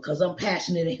you because I'm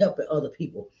passionate in helping other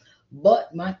people.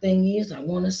 But my thing is, I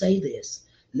want to say this.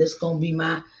 This gonna be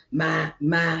my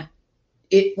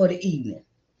it for the evening.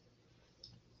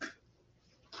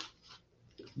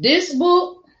 This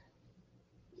book,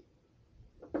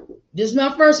 this is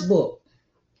my first book,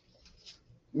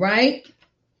 right?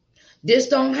 This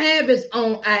don't have its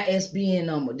own ISBN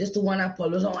number. This is the one I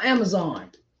published on Amazon.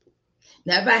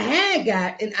 Now, if I had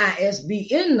got an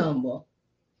ISBN number,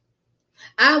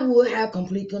 I would have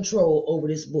complete control over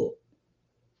this book.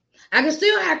 I can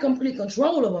still have complete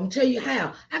control of them. Tell you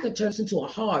how. I could turn this into a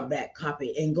hardback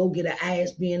copy and go get an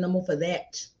ISBN number for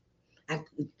that. I'm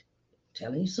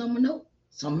telling you something I know.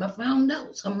 Something I found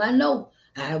out. Something I know.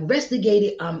 I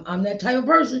investigated. I'm that type of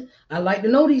person. I like to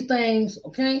know these things,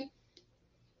 okay?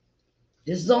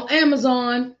 This is on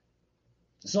Amazon.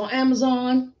 It's on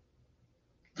Amazon.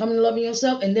 Coming to Loving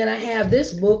Yourself. And then I have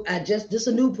this book. This is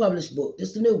a new published book. This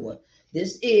is the new one.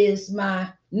 This is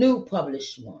my new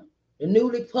published one. The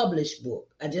newly published book.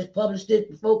 I just published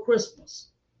it before Christmas.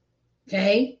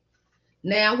 Okay?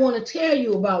 Now I want to tell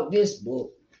you about this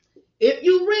book. If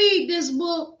you read this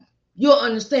book, you'll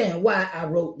understand why I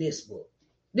wrote this book.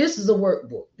 This is a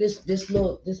workbook. This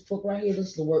book right here,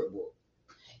 this is a workbook.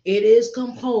 It is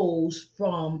composed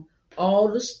from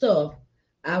all the stuff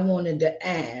I wanted to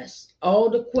ask,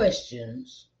 all the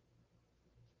questions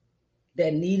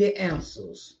that needed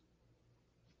answers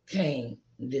came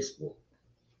in this book.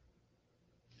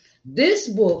 This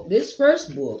book, this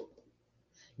first book,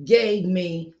 gave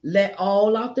me let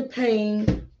all out the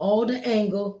pain, all the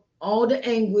anger, all the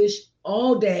anguish,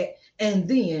 all that, and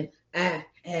then I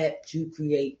had to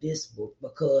create this book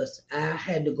because I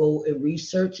had to go and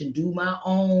research and do my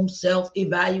own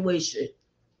self-evaluation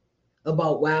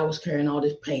about why I was carrying all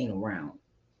this pain around.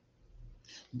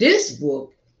 This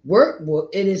book, workbook,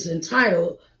 it is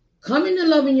entitled Coming to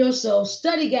Loving Yourself,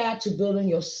 Study Guide to Building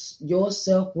Your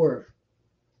Self-Worth.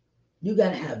 You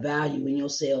got to have value in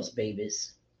yourselves,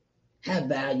 babies. Have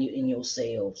value in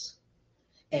yourselves.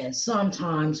 And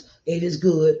sometimes it is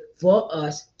good for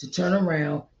us to turn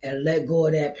around and let go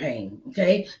of that pain.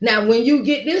 Okay? Now, when you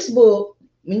get this book,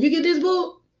 when you get this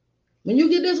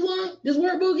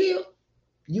workbook here,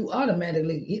 you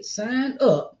automatically get signed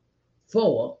up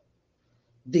for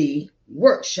the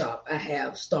workshop I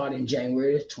have starting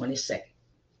January 22nd,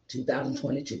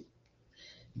 2022.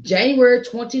 January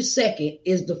 22nd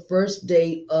is the first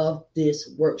day of this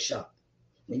workshop.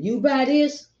 When you buy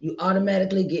this, you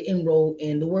automatically get enrolled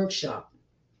in the workshop.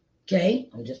 Okay?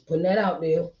 I'm just putting that out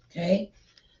there. Okay?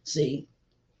 See?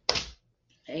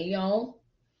 Hey, y'all.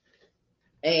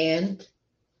 And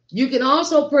you can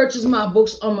also purchase my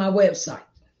books on my website.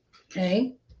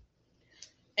 Okay?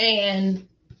 And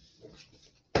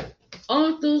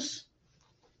authors,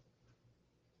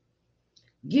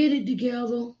 get it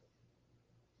together.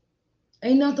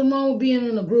 Ain't nothing wrong with being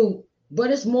in a group, but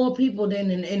it's more people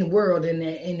than in the world in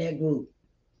that group.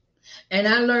 And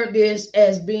I learned this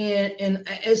as being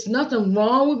it's nothing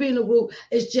wrong with being in a group.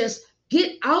 It's just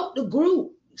get out the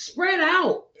group, spread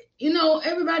out. You know,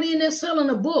 everybody in there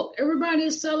selling a book.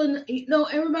 Everybody's selling,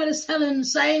 everybody's selling the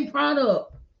same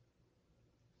product.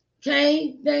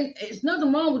 Okay, then it's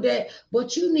nothing wrong with that,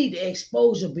 but you need the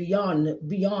exposure beyond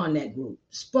that group.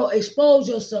 Expose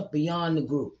yourself beyond the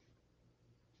group.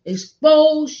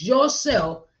 Expose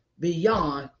yourself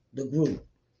beyond the group.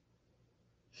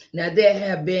 Now there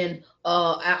have been,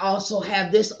 I also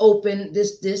have this open,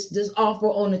 this offer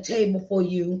on the table for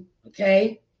you.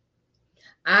 Okay,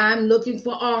 I'm looking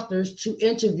for authors to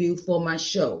interview for my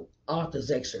show,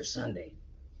 Authors Excerpt Sunday.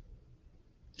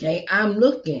 Okay, I'm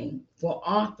looking for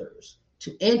authors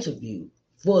to interview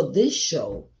for this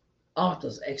show,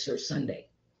 Authors Excerpt Sunday.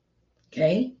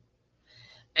 Okay,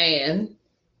 and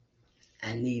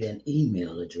I need an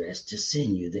email address to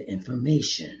send you the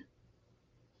information.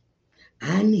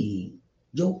 I need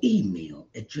your email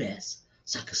address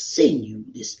so I can send you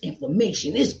this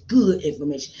information. It's good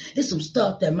information. It's some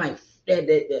stuff that might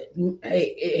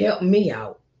it helped me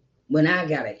out. When I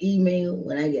got an email,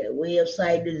 when I get a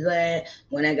website design,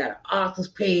 when I got an author's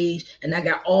page, and I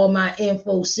got all my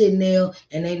info sitting there,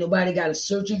 and ain't nobody got to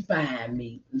search and find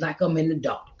me like I'm in the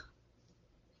dark.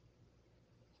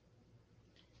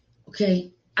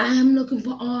 Okay, I'm looking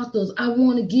for authors. I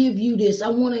want to give you this. I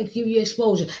want to give you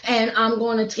exposure. And I'm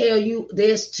going to tell you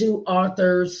this to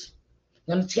authors.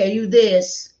 I'm going to tell you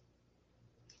this.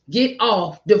 Get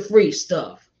off the free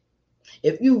stuff.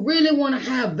 If you really want to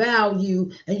have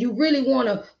value and you really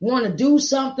want to do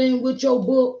something with your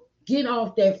book, get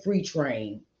off that free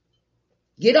train.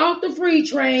 Get off the free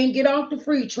train. Get off the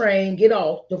free train. Get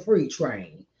off the free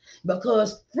train.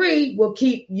 Because free will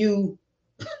keep you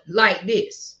like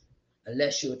this.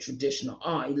 Unless you're a traditional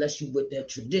art, unless you with that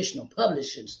traditional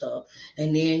publishing stuff.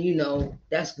 And then,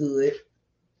 that's good.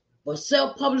 But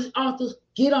self-published authors,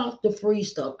 get off the free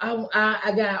stuff.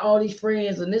 I got all these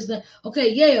friends and this and that.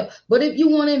 Okay, yeah. But if you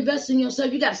want to invest in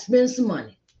yourself, you got to spend some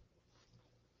money.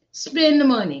 Spend the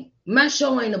money. My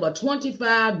show ain't about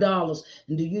 $25.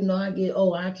 And do you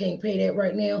know I can't pay that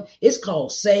right now? It's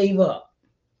called Save Up.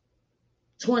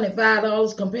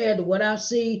 $25 compared to what I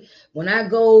see when I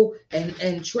go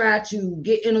and try to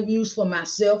get interviews for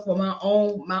myself, for my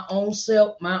own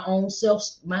self,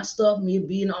 my stuff, me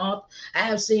being an author. I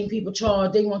have seen people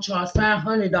they want to charge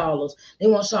 $500. They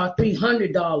want to charge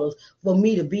 $300 for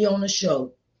me to be on the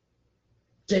show.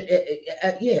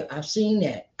 Yeah, I've seen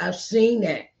that.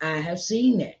 I have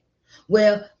seen that.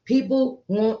 Well, people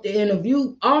want to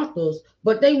interview authors,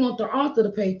 but they want the author to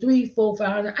pay $300, $400,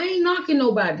 $500. I ain't knocking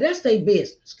nobody. That's their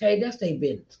business, okay? That's their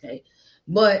business, okay?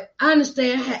 But I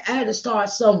understand I had to start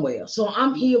somewhere. So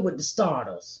I'm here with the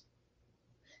starters.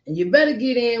 And you better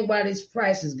get in while this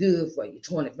price is good for you,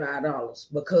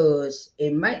 $25, because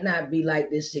it might not be like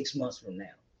this 6 months from now,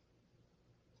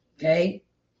 okay?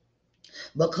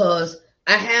 Because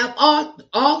I have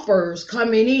offers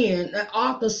coming in. The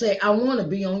authors say, I want to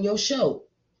be on your show.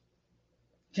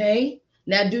 Okay?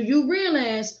 Now, do you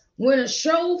realize when a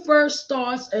show first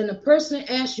starts and the person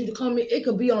asks you to come in, it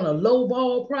could be on a low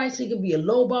ball price. It could be a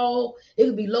low ball. It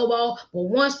could be low ball. But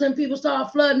once them people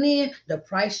start flooding in, the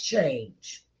price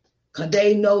change. Because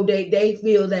they know they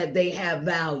feel that they have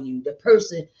value. The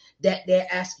person that they're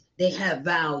asking, they have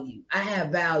value. I have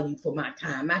value for my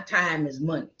time. My time is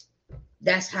money.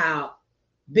 That's how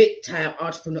big time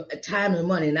entrepreneur, time and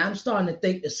money. And I'm starting to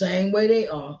think the same way they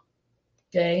are.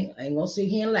 Okay, I ain't gonna sit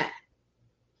here and lie.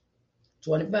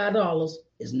 $25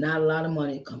 is not a lot of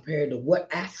money compared to what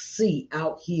I see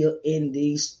out here in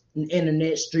these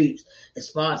internet streets as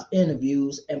far as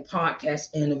interviews and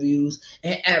podcast interviews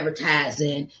and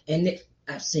advertising. And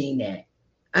I've seen that.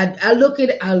 I look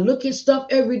at stuff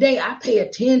every day. I pay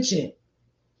attention.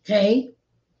 Okay.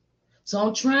 So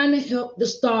I'm trying to help the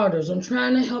starters. I'm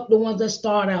trying to help the ones that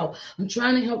start out. I'm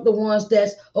trying to help the ones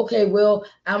that's, okay, well,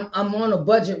 I'm on a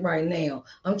budget right now.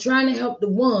 I'm trying to help the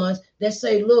ones that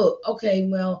say, look, okay,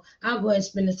 well, I'll go ahead and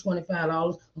spend this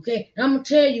 $25. Okay, and I'm gonna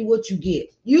tell you what you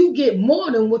get. You get more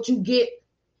than what you get.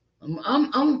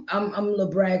 I'm a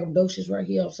little braggadocious right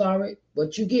here. I'm sorry,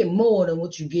 but you get more than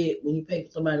what you get when you pay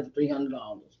for somebody for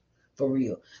 $300 for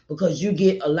real, because you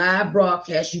get a live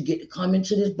broadcast. You get to come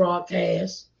into this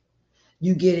broadcast.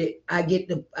 You get it. I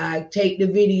take the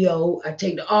video, I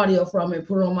take the audio from it,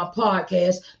 put it on my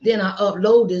podcast. Then I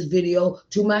upload this video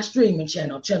to my streaming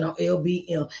channel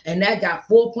LBM. And that got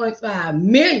 4.5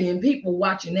 million people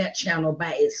watching that channel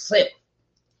by itself.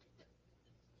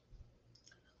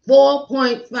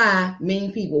 4.5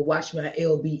 million people watch my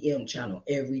LBM channel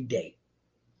every day.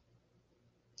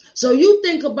 So you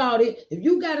think about it. If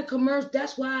you got a commercial,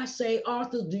 that's why I say,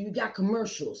 authors, do you got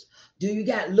commercials? Do you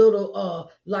got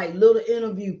little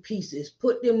interview pieces?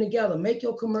 Put them together, make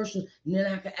your commercials, and then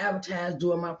I can advertise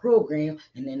during my program,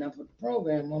 and then I put the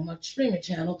program on my streaming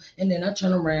channel, and then I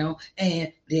turn around,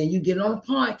 and then you get on a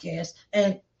podcast,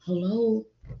 and hello.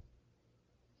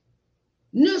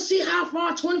 You see how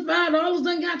far $25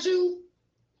 done got you?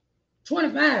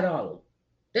 $25.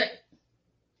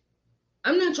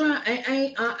 I'm not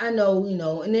trying. I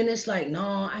know, and then it's like,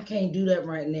 no, I can't do that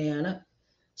right now.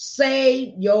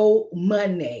 Save your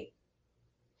money.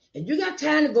 If you got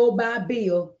time to go buy a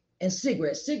bill and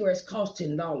cigarettes cost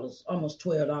 $10, almost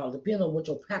 $12, depending on what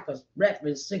your pack of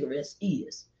reference cigarettes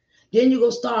is. Then you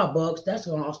go Starbucks, that's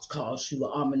going to cost you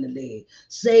an arm and a leg.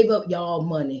 Save up y'all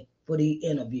money for the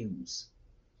interviews.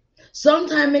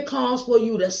 Sometimes it calls for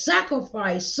you to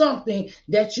sacrifice something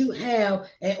that you have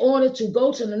in order to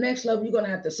go to the next level. You're going to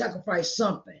have to sacrifice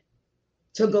something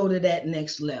to go to that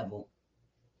next level.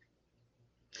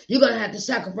 You're going to have to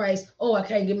sacrifice, I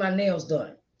can't get my nails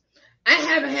done. I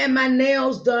haven't had my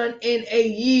nails done in a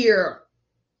year.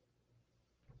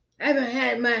 I haven't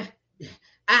had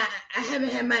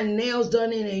my nails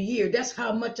done in a year. That's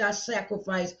how much I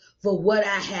sacrifice for what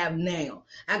I have now.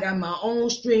 I got my own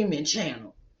streaming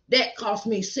channel. That cost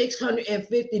me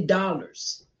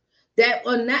 $650. That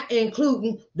was not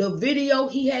including the video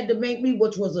he had to make me,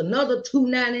 which was another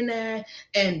 $299,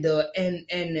 and the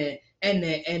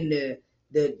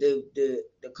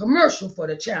commercial for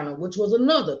the channel, which was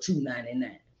another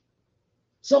 $299.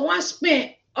 So I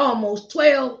spent almost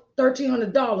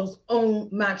 $1,300 on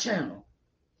my channel,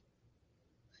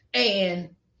 and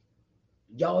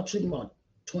y'all treat me about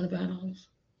 $25.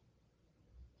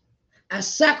 I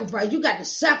sacrifice. You got to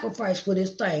sacrifice for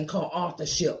this thing called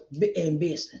authorship in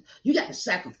business. You got to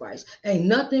sacrifice. Ain't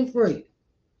nothing free.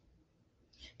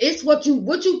 It's what you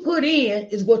put in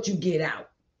is what you get out.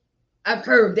 I've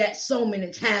heard that so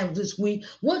many times this week.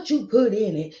 What you put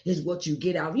in it is what you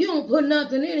get out. If you don't put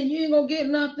nothing in it, you ain't gonna get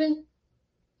nothing.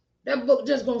 That book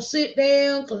just gonna sit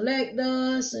down, collect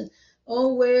dust, and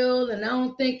oh well, and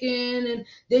I'm thinking, and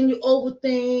then you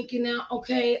overthink,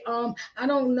 okay, I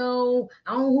don't know,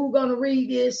 I don't know who's gonna read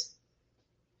this.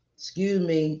 Excuse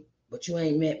me, but you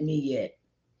ain't met me yet.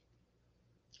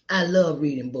 I love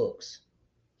reading books.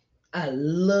 I've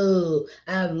loved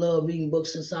reading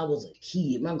books since I was a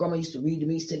kid. My grandma used to read to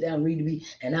me, sit down and read to me,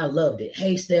 and I loved it.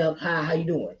 Hey, Steph, hi, how you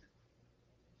doing?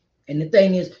 And the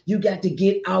thing is, you got to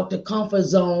get out the comfort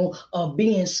zone of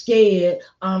being scared.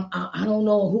 I don't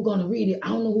know who's going to read it. I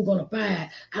don't know who's going to buy it.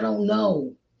 I don't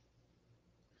know.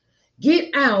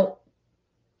 Get out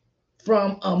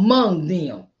from among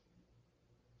them.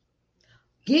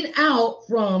 Get out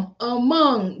from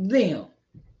among them.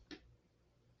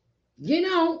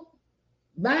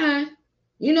 Bye.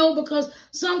 Because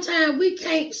sometimes we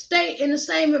can't stay in the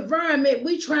same environment.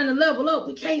 We trying to level up.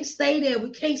 We can't stay there.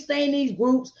 We can't stay in these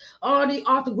groups, all the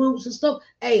author groups and stuff.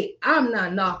 Hey, I'm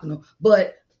not knocking them,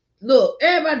 but look,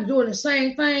 everybody doing the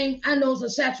same thing. I know it's a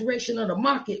saturation of the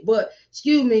market, but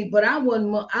excuse me, but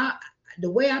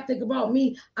the way I think about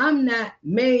me, I'm not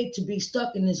made to be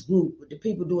stuck in this group with the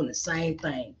people doing the same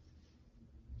thing.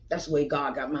 That's the way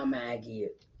God got my mind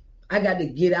geared. I got to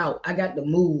get out. I got to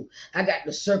move. I got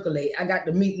to circulate. I got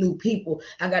to meet new people.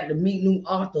 I got to meet new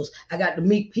authors. I got to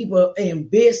meet people in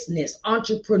business,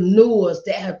 entrepreneurs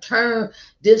that have turned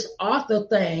this author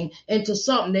thing into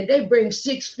something that they bring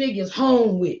 6 figures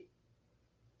home with.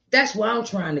 That's where I'm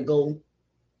trying to go.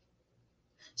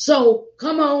 So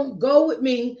come on, go with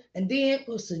me. And then,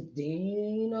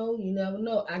 you never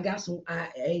know. I got some,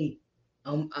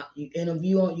 you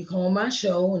you come on my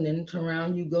show and then turn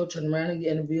around and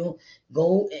interview,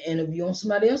 go and interview on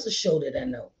somebody else's show that I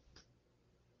know,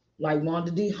 like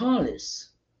Wanda D. Hollis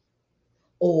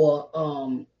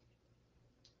or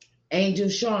Angel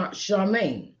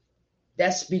Charmaine,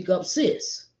 that Speak Up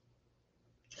Sis,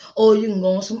 or you can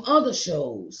go on some other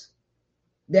shows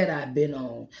that I've been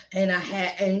on, and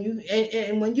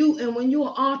when you're an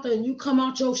author and you come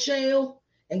out your shell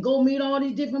and go meet all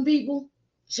these different people.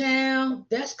 Child,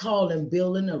 that's called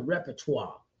building a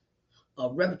repertoire.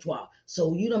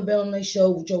 So you done been on their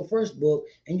show with your first book,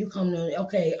 and you come to,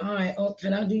 okay, all right,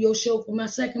 can I do your show for my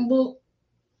second book?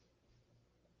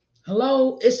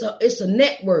 Hello, it's a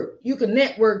network. You can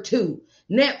network too.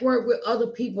 Network with other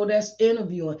people that's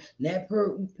interviewing.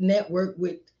 Network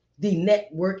with the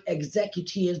network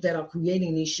executives that are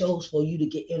creating these shows for you to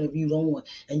get interviewed on,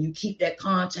 and you keep that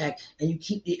contact, and you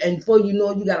keep and before you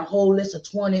know it, you got a whole list of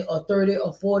 20 or 30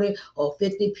 or 40 or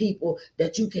 50 people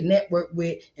that you can network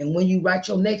with. And when you write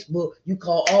your next book, you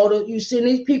call you send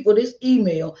these people this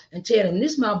email and tell them,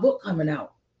 this is my book coming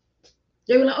out.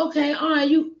 They were like, okay, all right,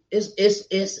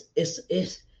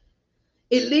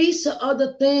 it leads to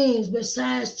other things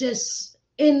besides just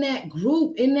in that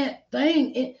group, in that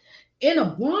thing, in a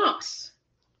box.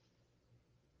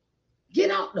 Get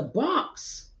out the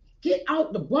box. Get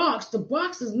out the box. The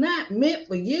box is not meant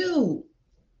for you.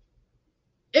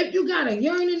 If you got a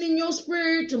yearning in your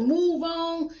spirit to move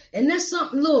on, and that's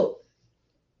something, look,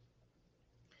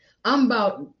 let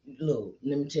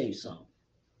me tell you something.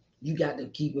 You got to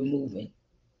keep it moving.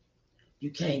 You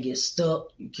can't get stuck,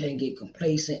 you can't get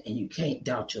complacent, and you can't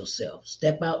doubt yourself.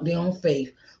 Step out there on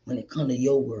faith when it comes to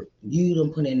your work. You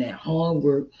done put in that hard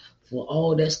work for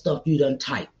all that stuff you done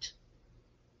typed.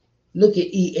 Look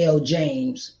at E.L.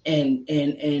 James and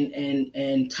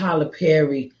Tyler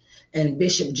Perry and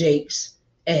Bishop Jakes,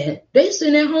 and they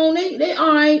sitting at home. They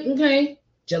all right, okay.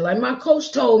 Just like my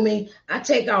coach told me, I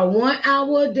take out 1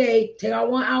 hour a day.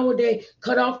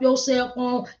 Cut off your cell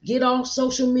phone, get off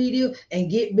social media,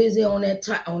 and get busy on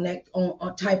typing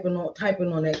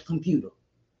on that computer,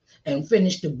 and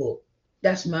finish the book.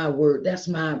 That's my word. That's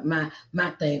my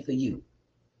thing for you.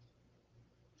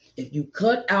 If you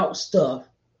cut out stuff,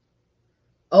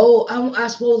 I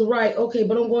suppose right, okay,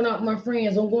 but I'm going out with my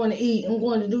friends, I'm going to eat, I'm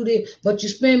going to do this, but you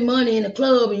spend money in the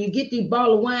club and you get these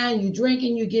bottle of wine, you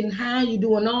drinking, you're getting high, you're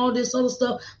doing all this other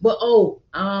stuff, but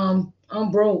I'm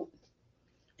broke,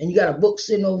 and you got a book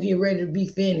sitting over here ready to be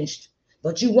finished,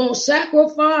 but you won't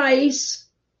sacrifice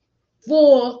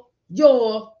for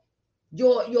your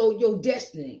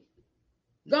destiny.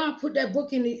 God put that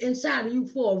book inside of you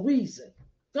for a reason.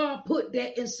 God put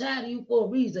that inside of you for a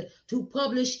reason, to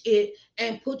publish it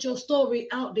and put your story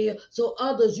out there so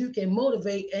others, you can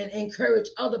motivate and encourage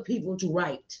other people to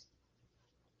write.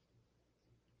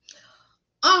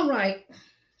 All right.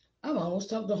 I've almost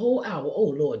talked the whole hour.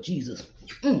 Oh, Lord Jesus.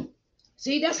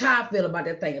 See, that's how I feel about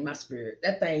that thing in my spirit.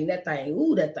 That thing.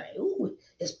 Ooh,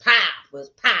 it's powerful. It's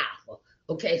powerful.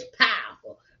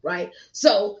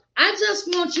 So I just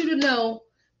want you to know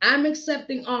I'm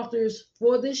accepting authors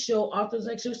for this show, Authors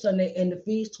Extra Sunday, and the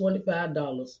fee's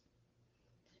 $25.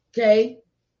 Okay?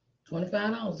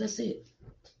 $25, that's it.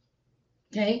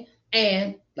 Okay?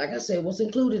 And like I said, what's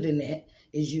included in that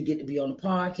is you get to be on the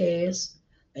podcast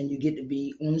and you get to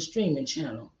be on the streaming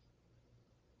channel.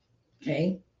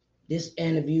 Okay? This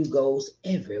interview goes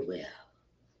everywhere.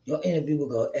 Your interview will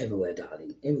go everywhere,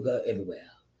 darling. It will go everywhere.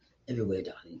 Everywhere,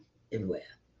 darling. Everywhere.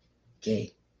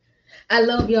 Okay? I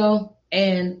love y'all,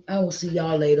 and I will see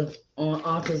y'all later on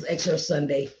Authors Extra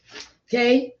Sunday.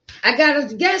 Okay? I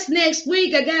got a guest next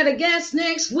week.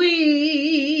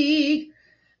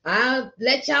 I'll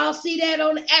let y'all see that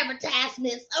on the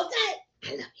advertisements. Okay?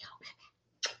 I love y'all.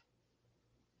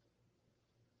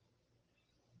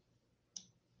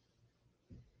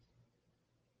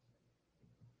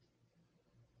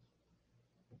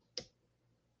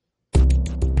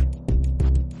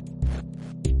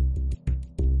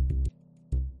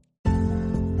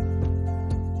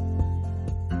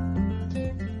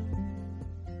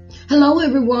 Hello,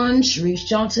 everyone. Sharice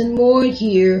Johnson Moore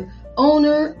here,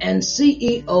 owner and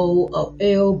CEO of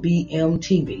LBM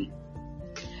TV.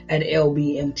 At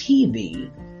LBM TV,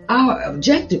 our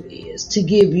objective is to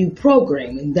give you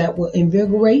programming that will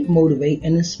invigorate, motivate,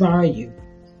 and inspire you.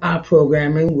 Our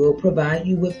programming will provide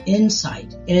you with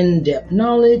insight, in-depth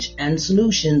knowledge, and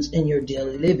solutions in your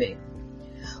daily living.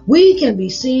 We can be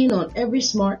seen on every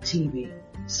smart TV,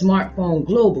 smartphone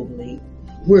globally.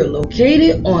 We're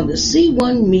located on the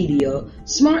C1 Media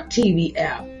Smart TV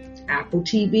app, Apple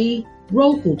TV,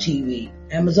 Roku TV,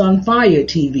 Amazon Fire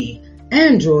TV,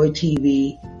 Android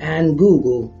TV, and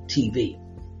Google TV.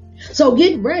 So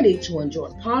get ready to enjoy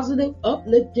positive,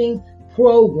 uplifting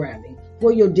programming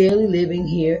for your daily living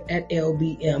here at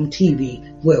LBM TV,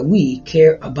 where we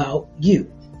care about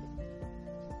you.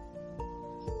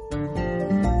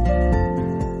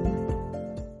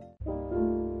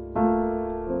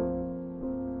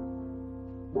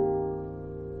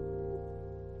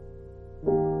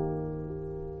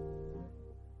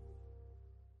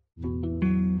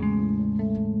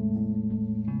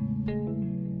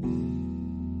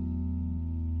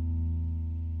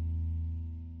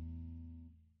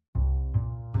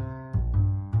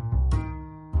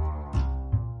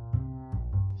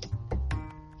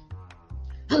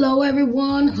 Hello,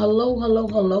 everyone. Hello.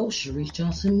 Sharice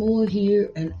Johnson Moore here,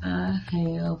 and I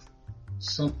have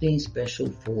something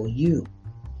special for you.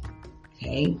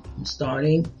 Okay, I'm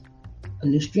starting a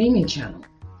new streaming channel,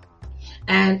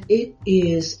 and it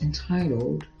is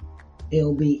entitled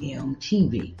LBM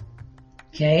TV.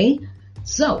 Okay,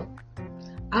 so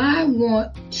I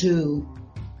want to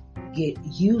get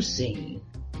you seen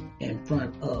in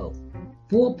front of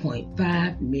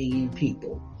 4.5 million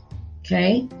people.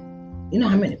 Okay. You know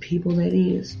how many people that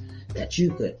is that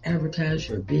you could advertise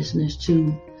your business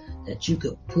to, that you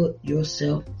could put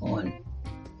yourself on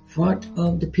front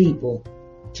of the people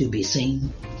to be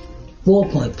seen?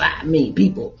 4.5 million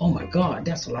people. Oh my God,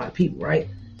 that's a lot of people, right?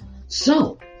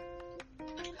 So,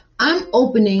 I'm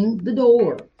opening the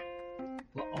door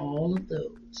for all of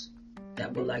those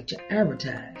that would like to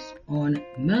advertise on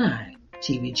my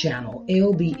TV channel,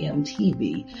 LBM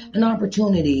TV, an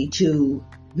opportunity to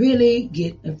really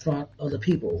get in front of the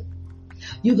people.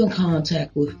 You can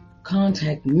contact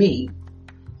me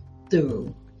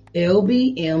through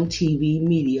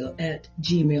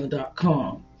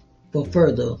lbmtvmedia@gmail.com for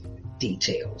further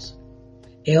details.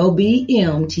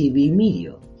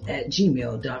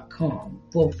 lbmtvmedia@gmail.com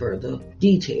for further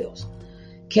details.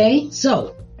 Okay,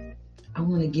 so I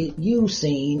want to get you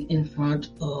seen in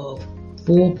front of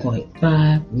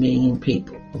 4.5 million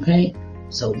people. Okay,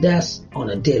 so that's on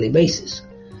a daily basis.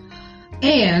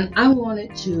 And I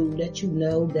wanted to let you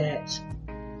know that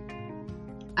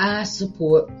I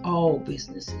support all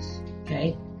businesses,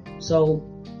 okay? So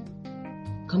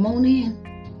come on in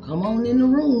the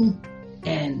room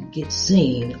and get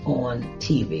seen on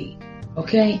TV,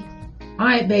 okay? All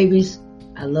right, babies,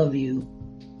 I love you.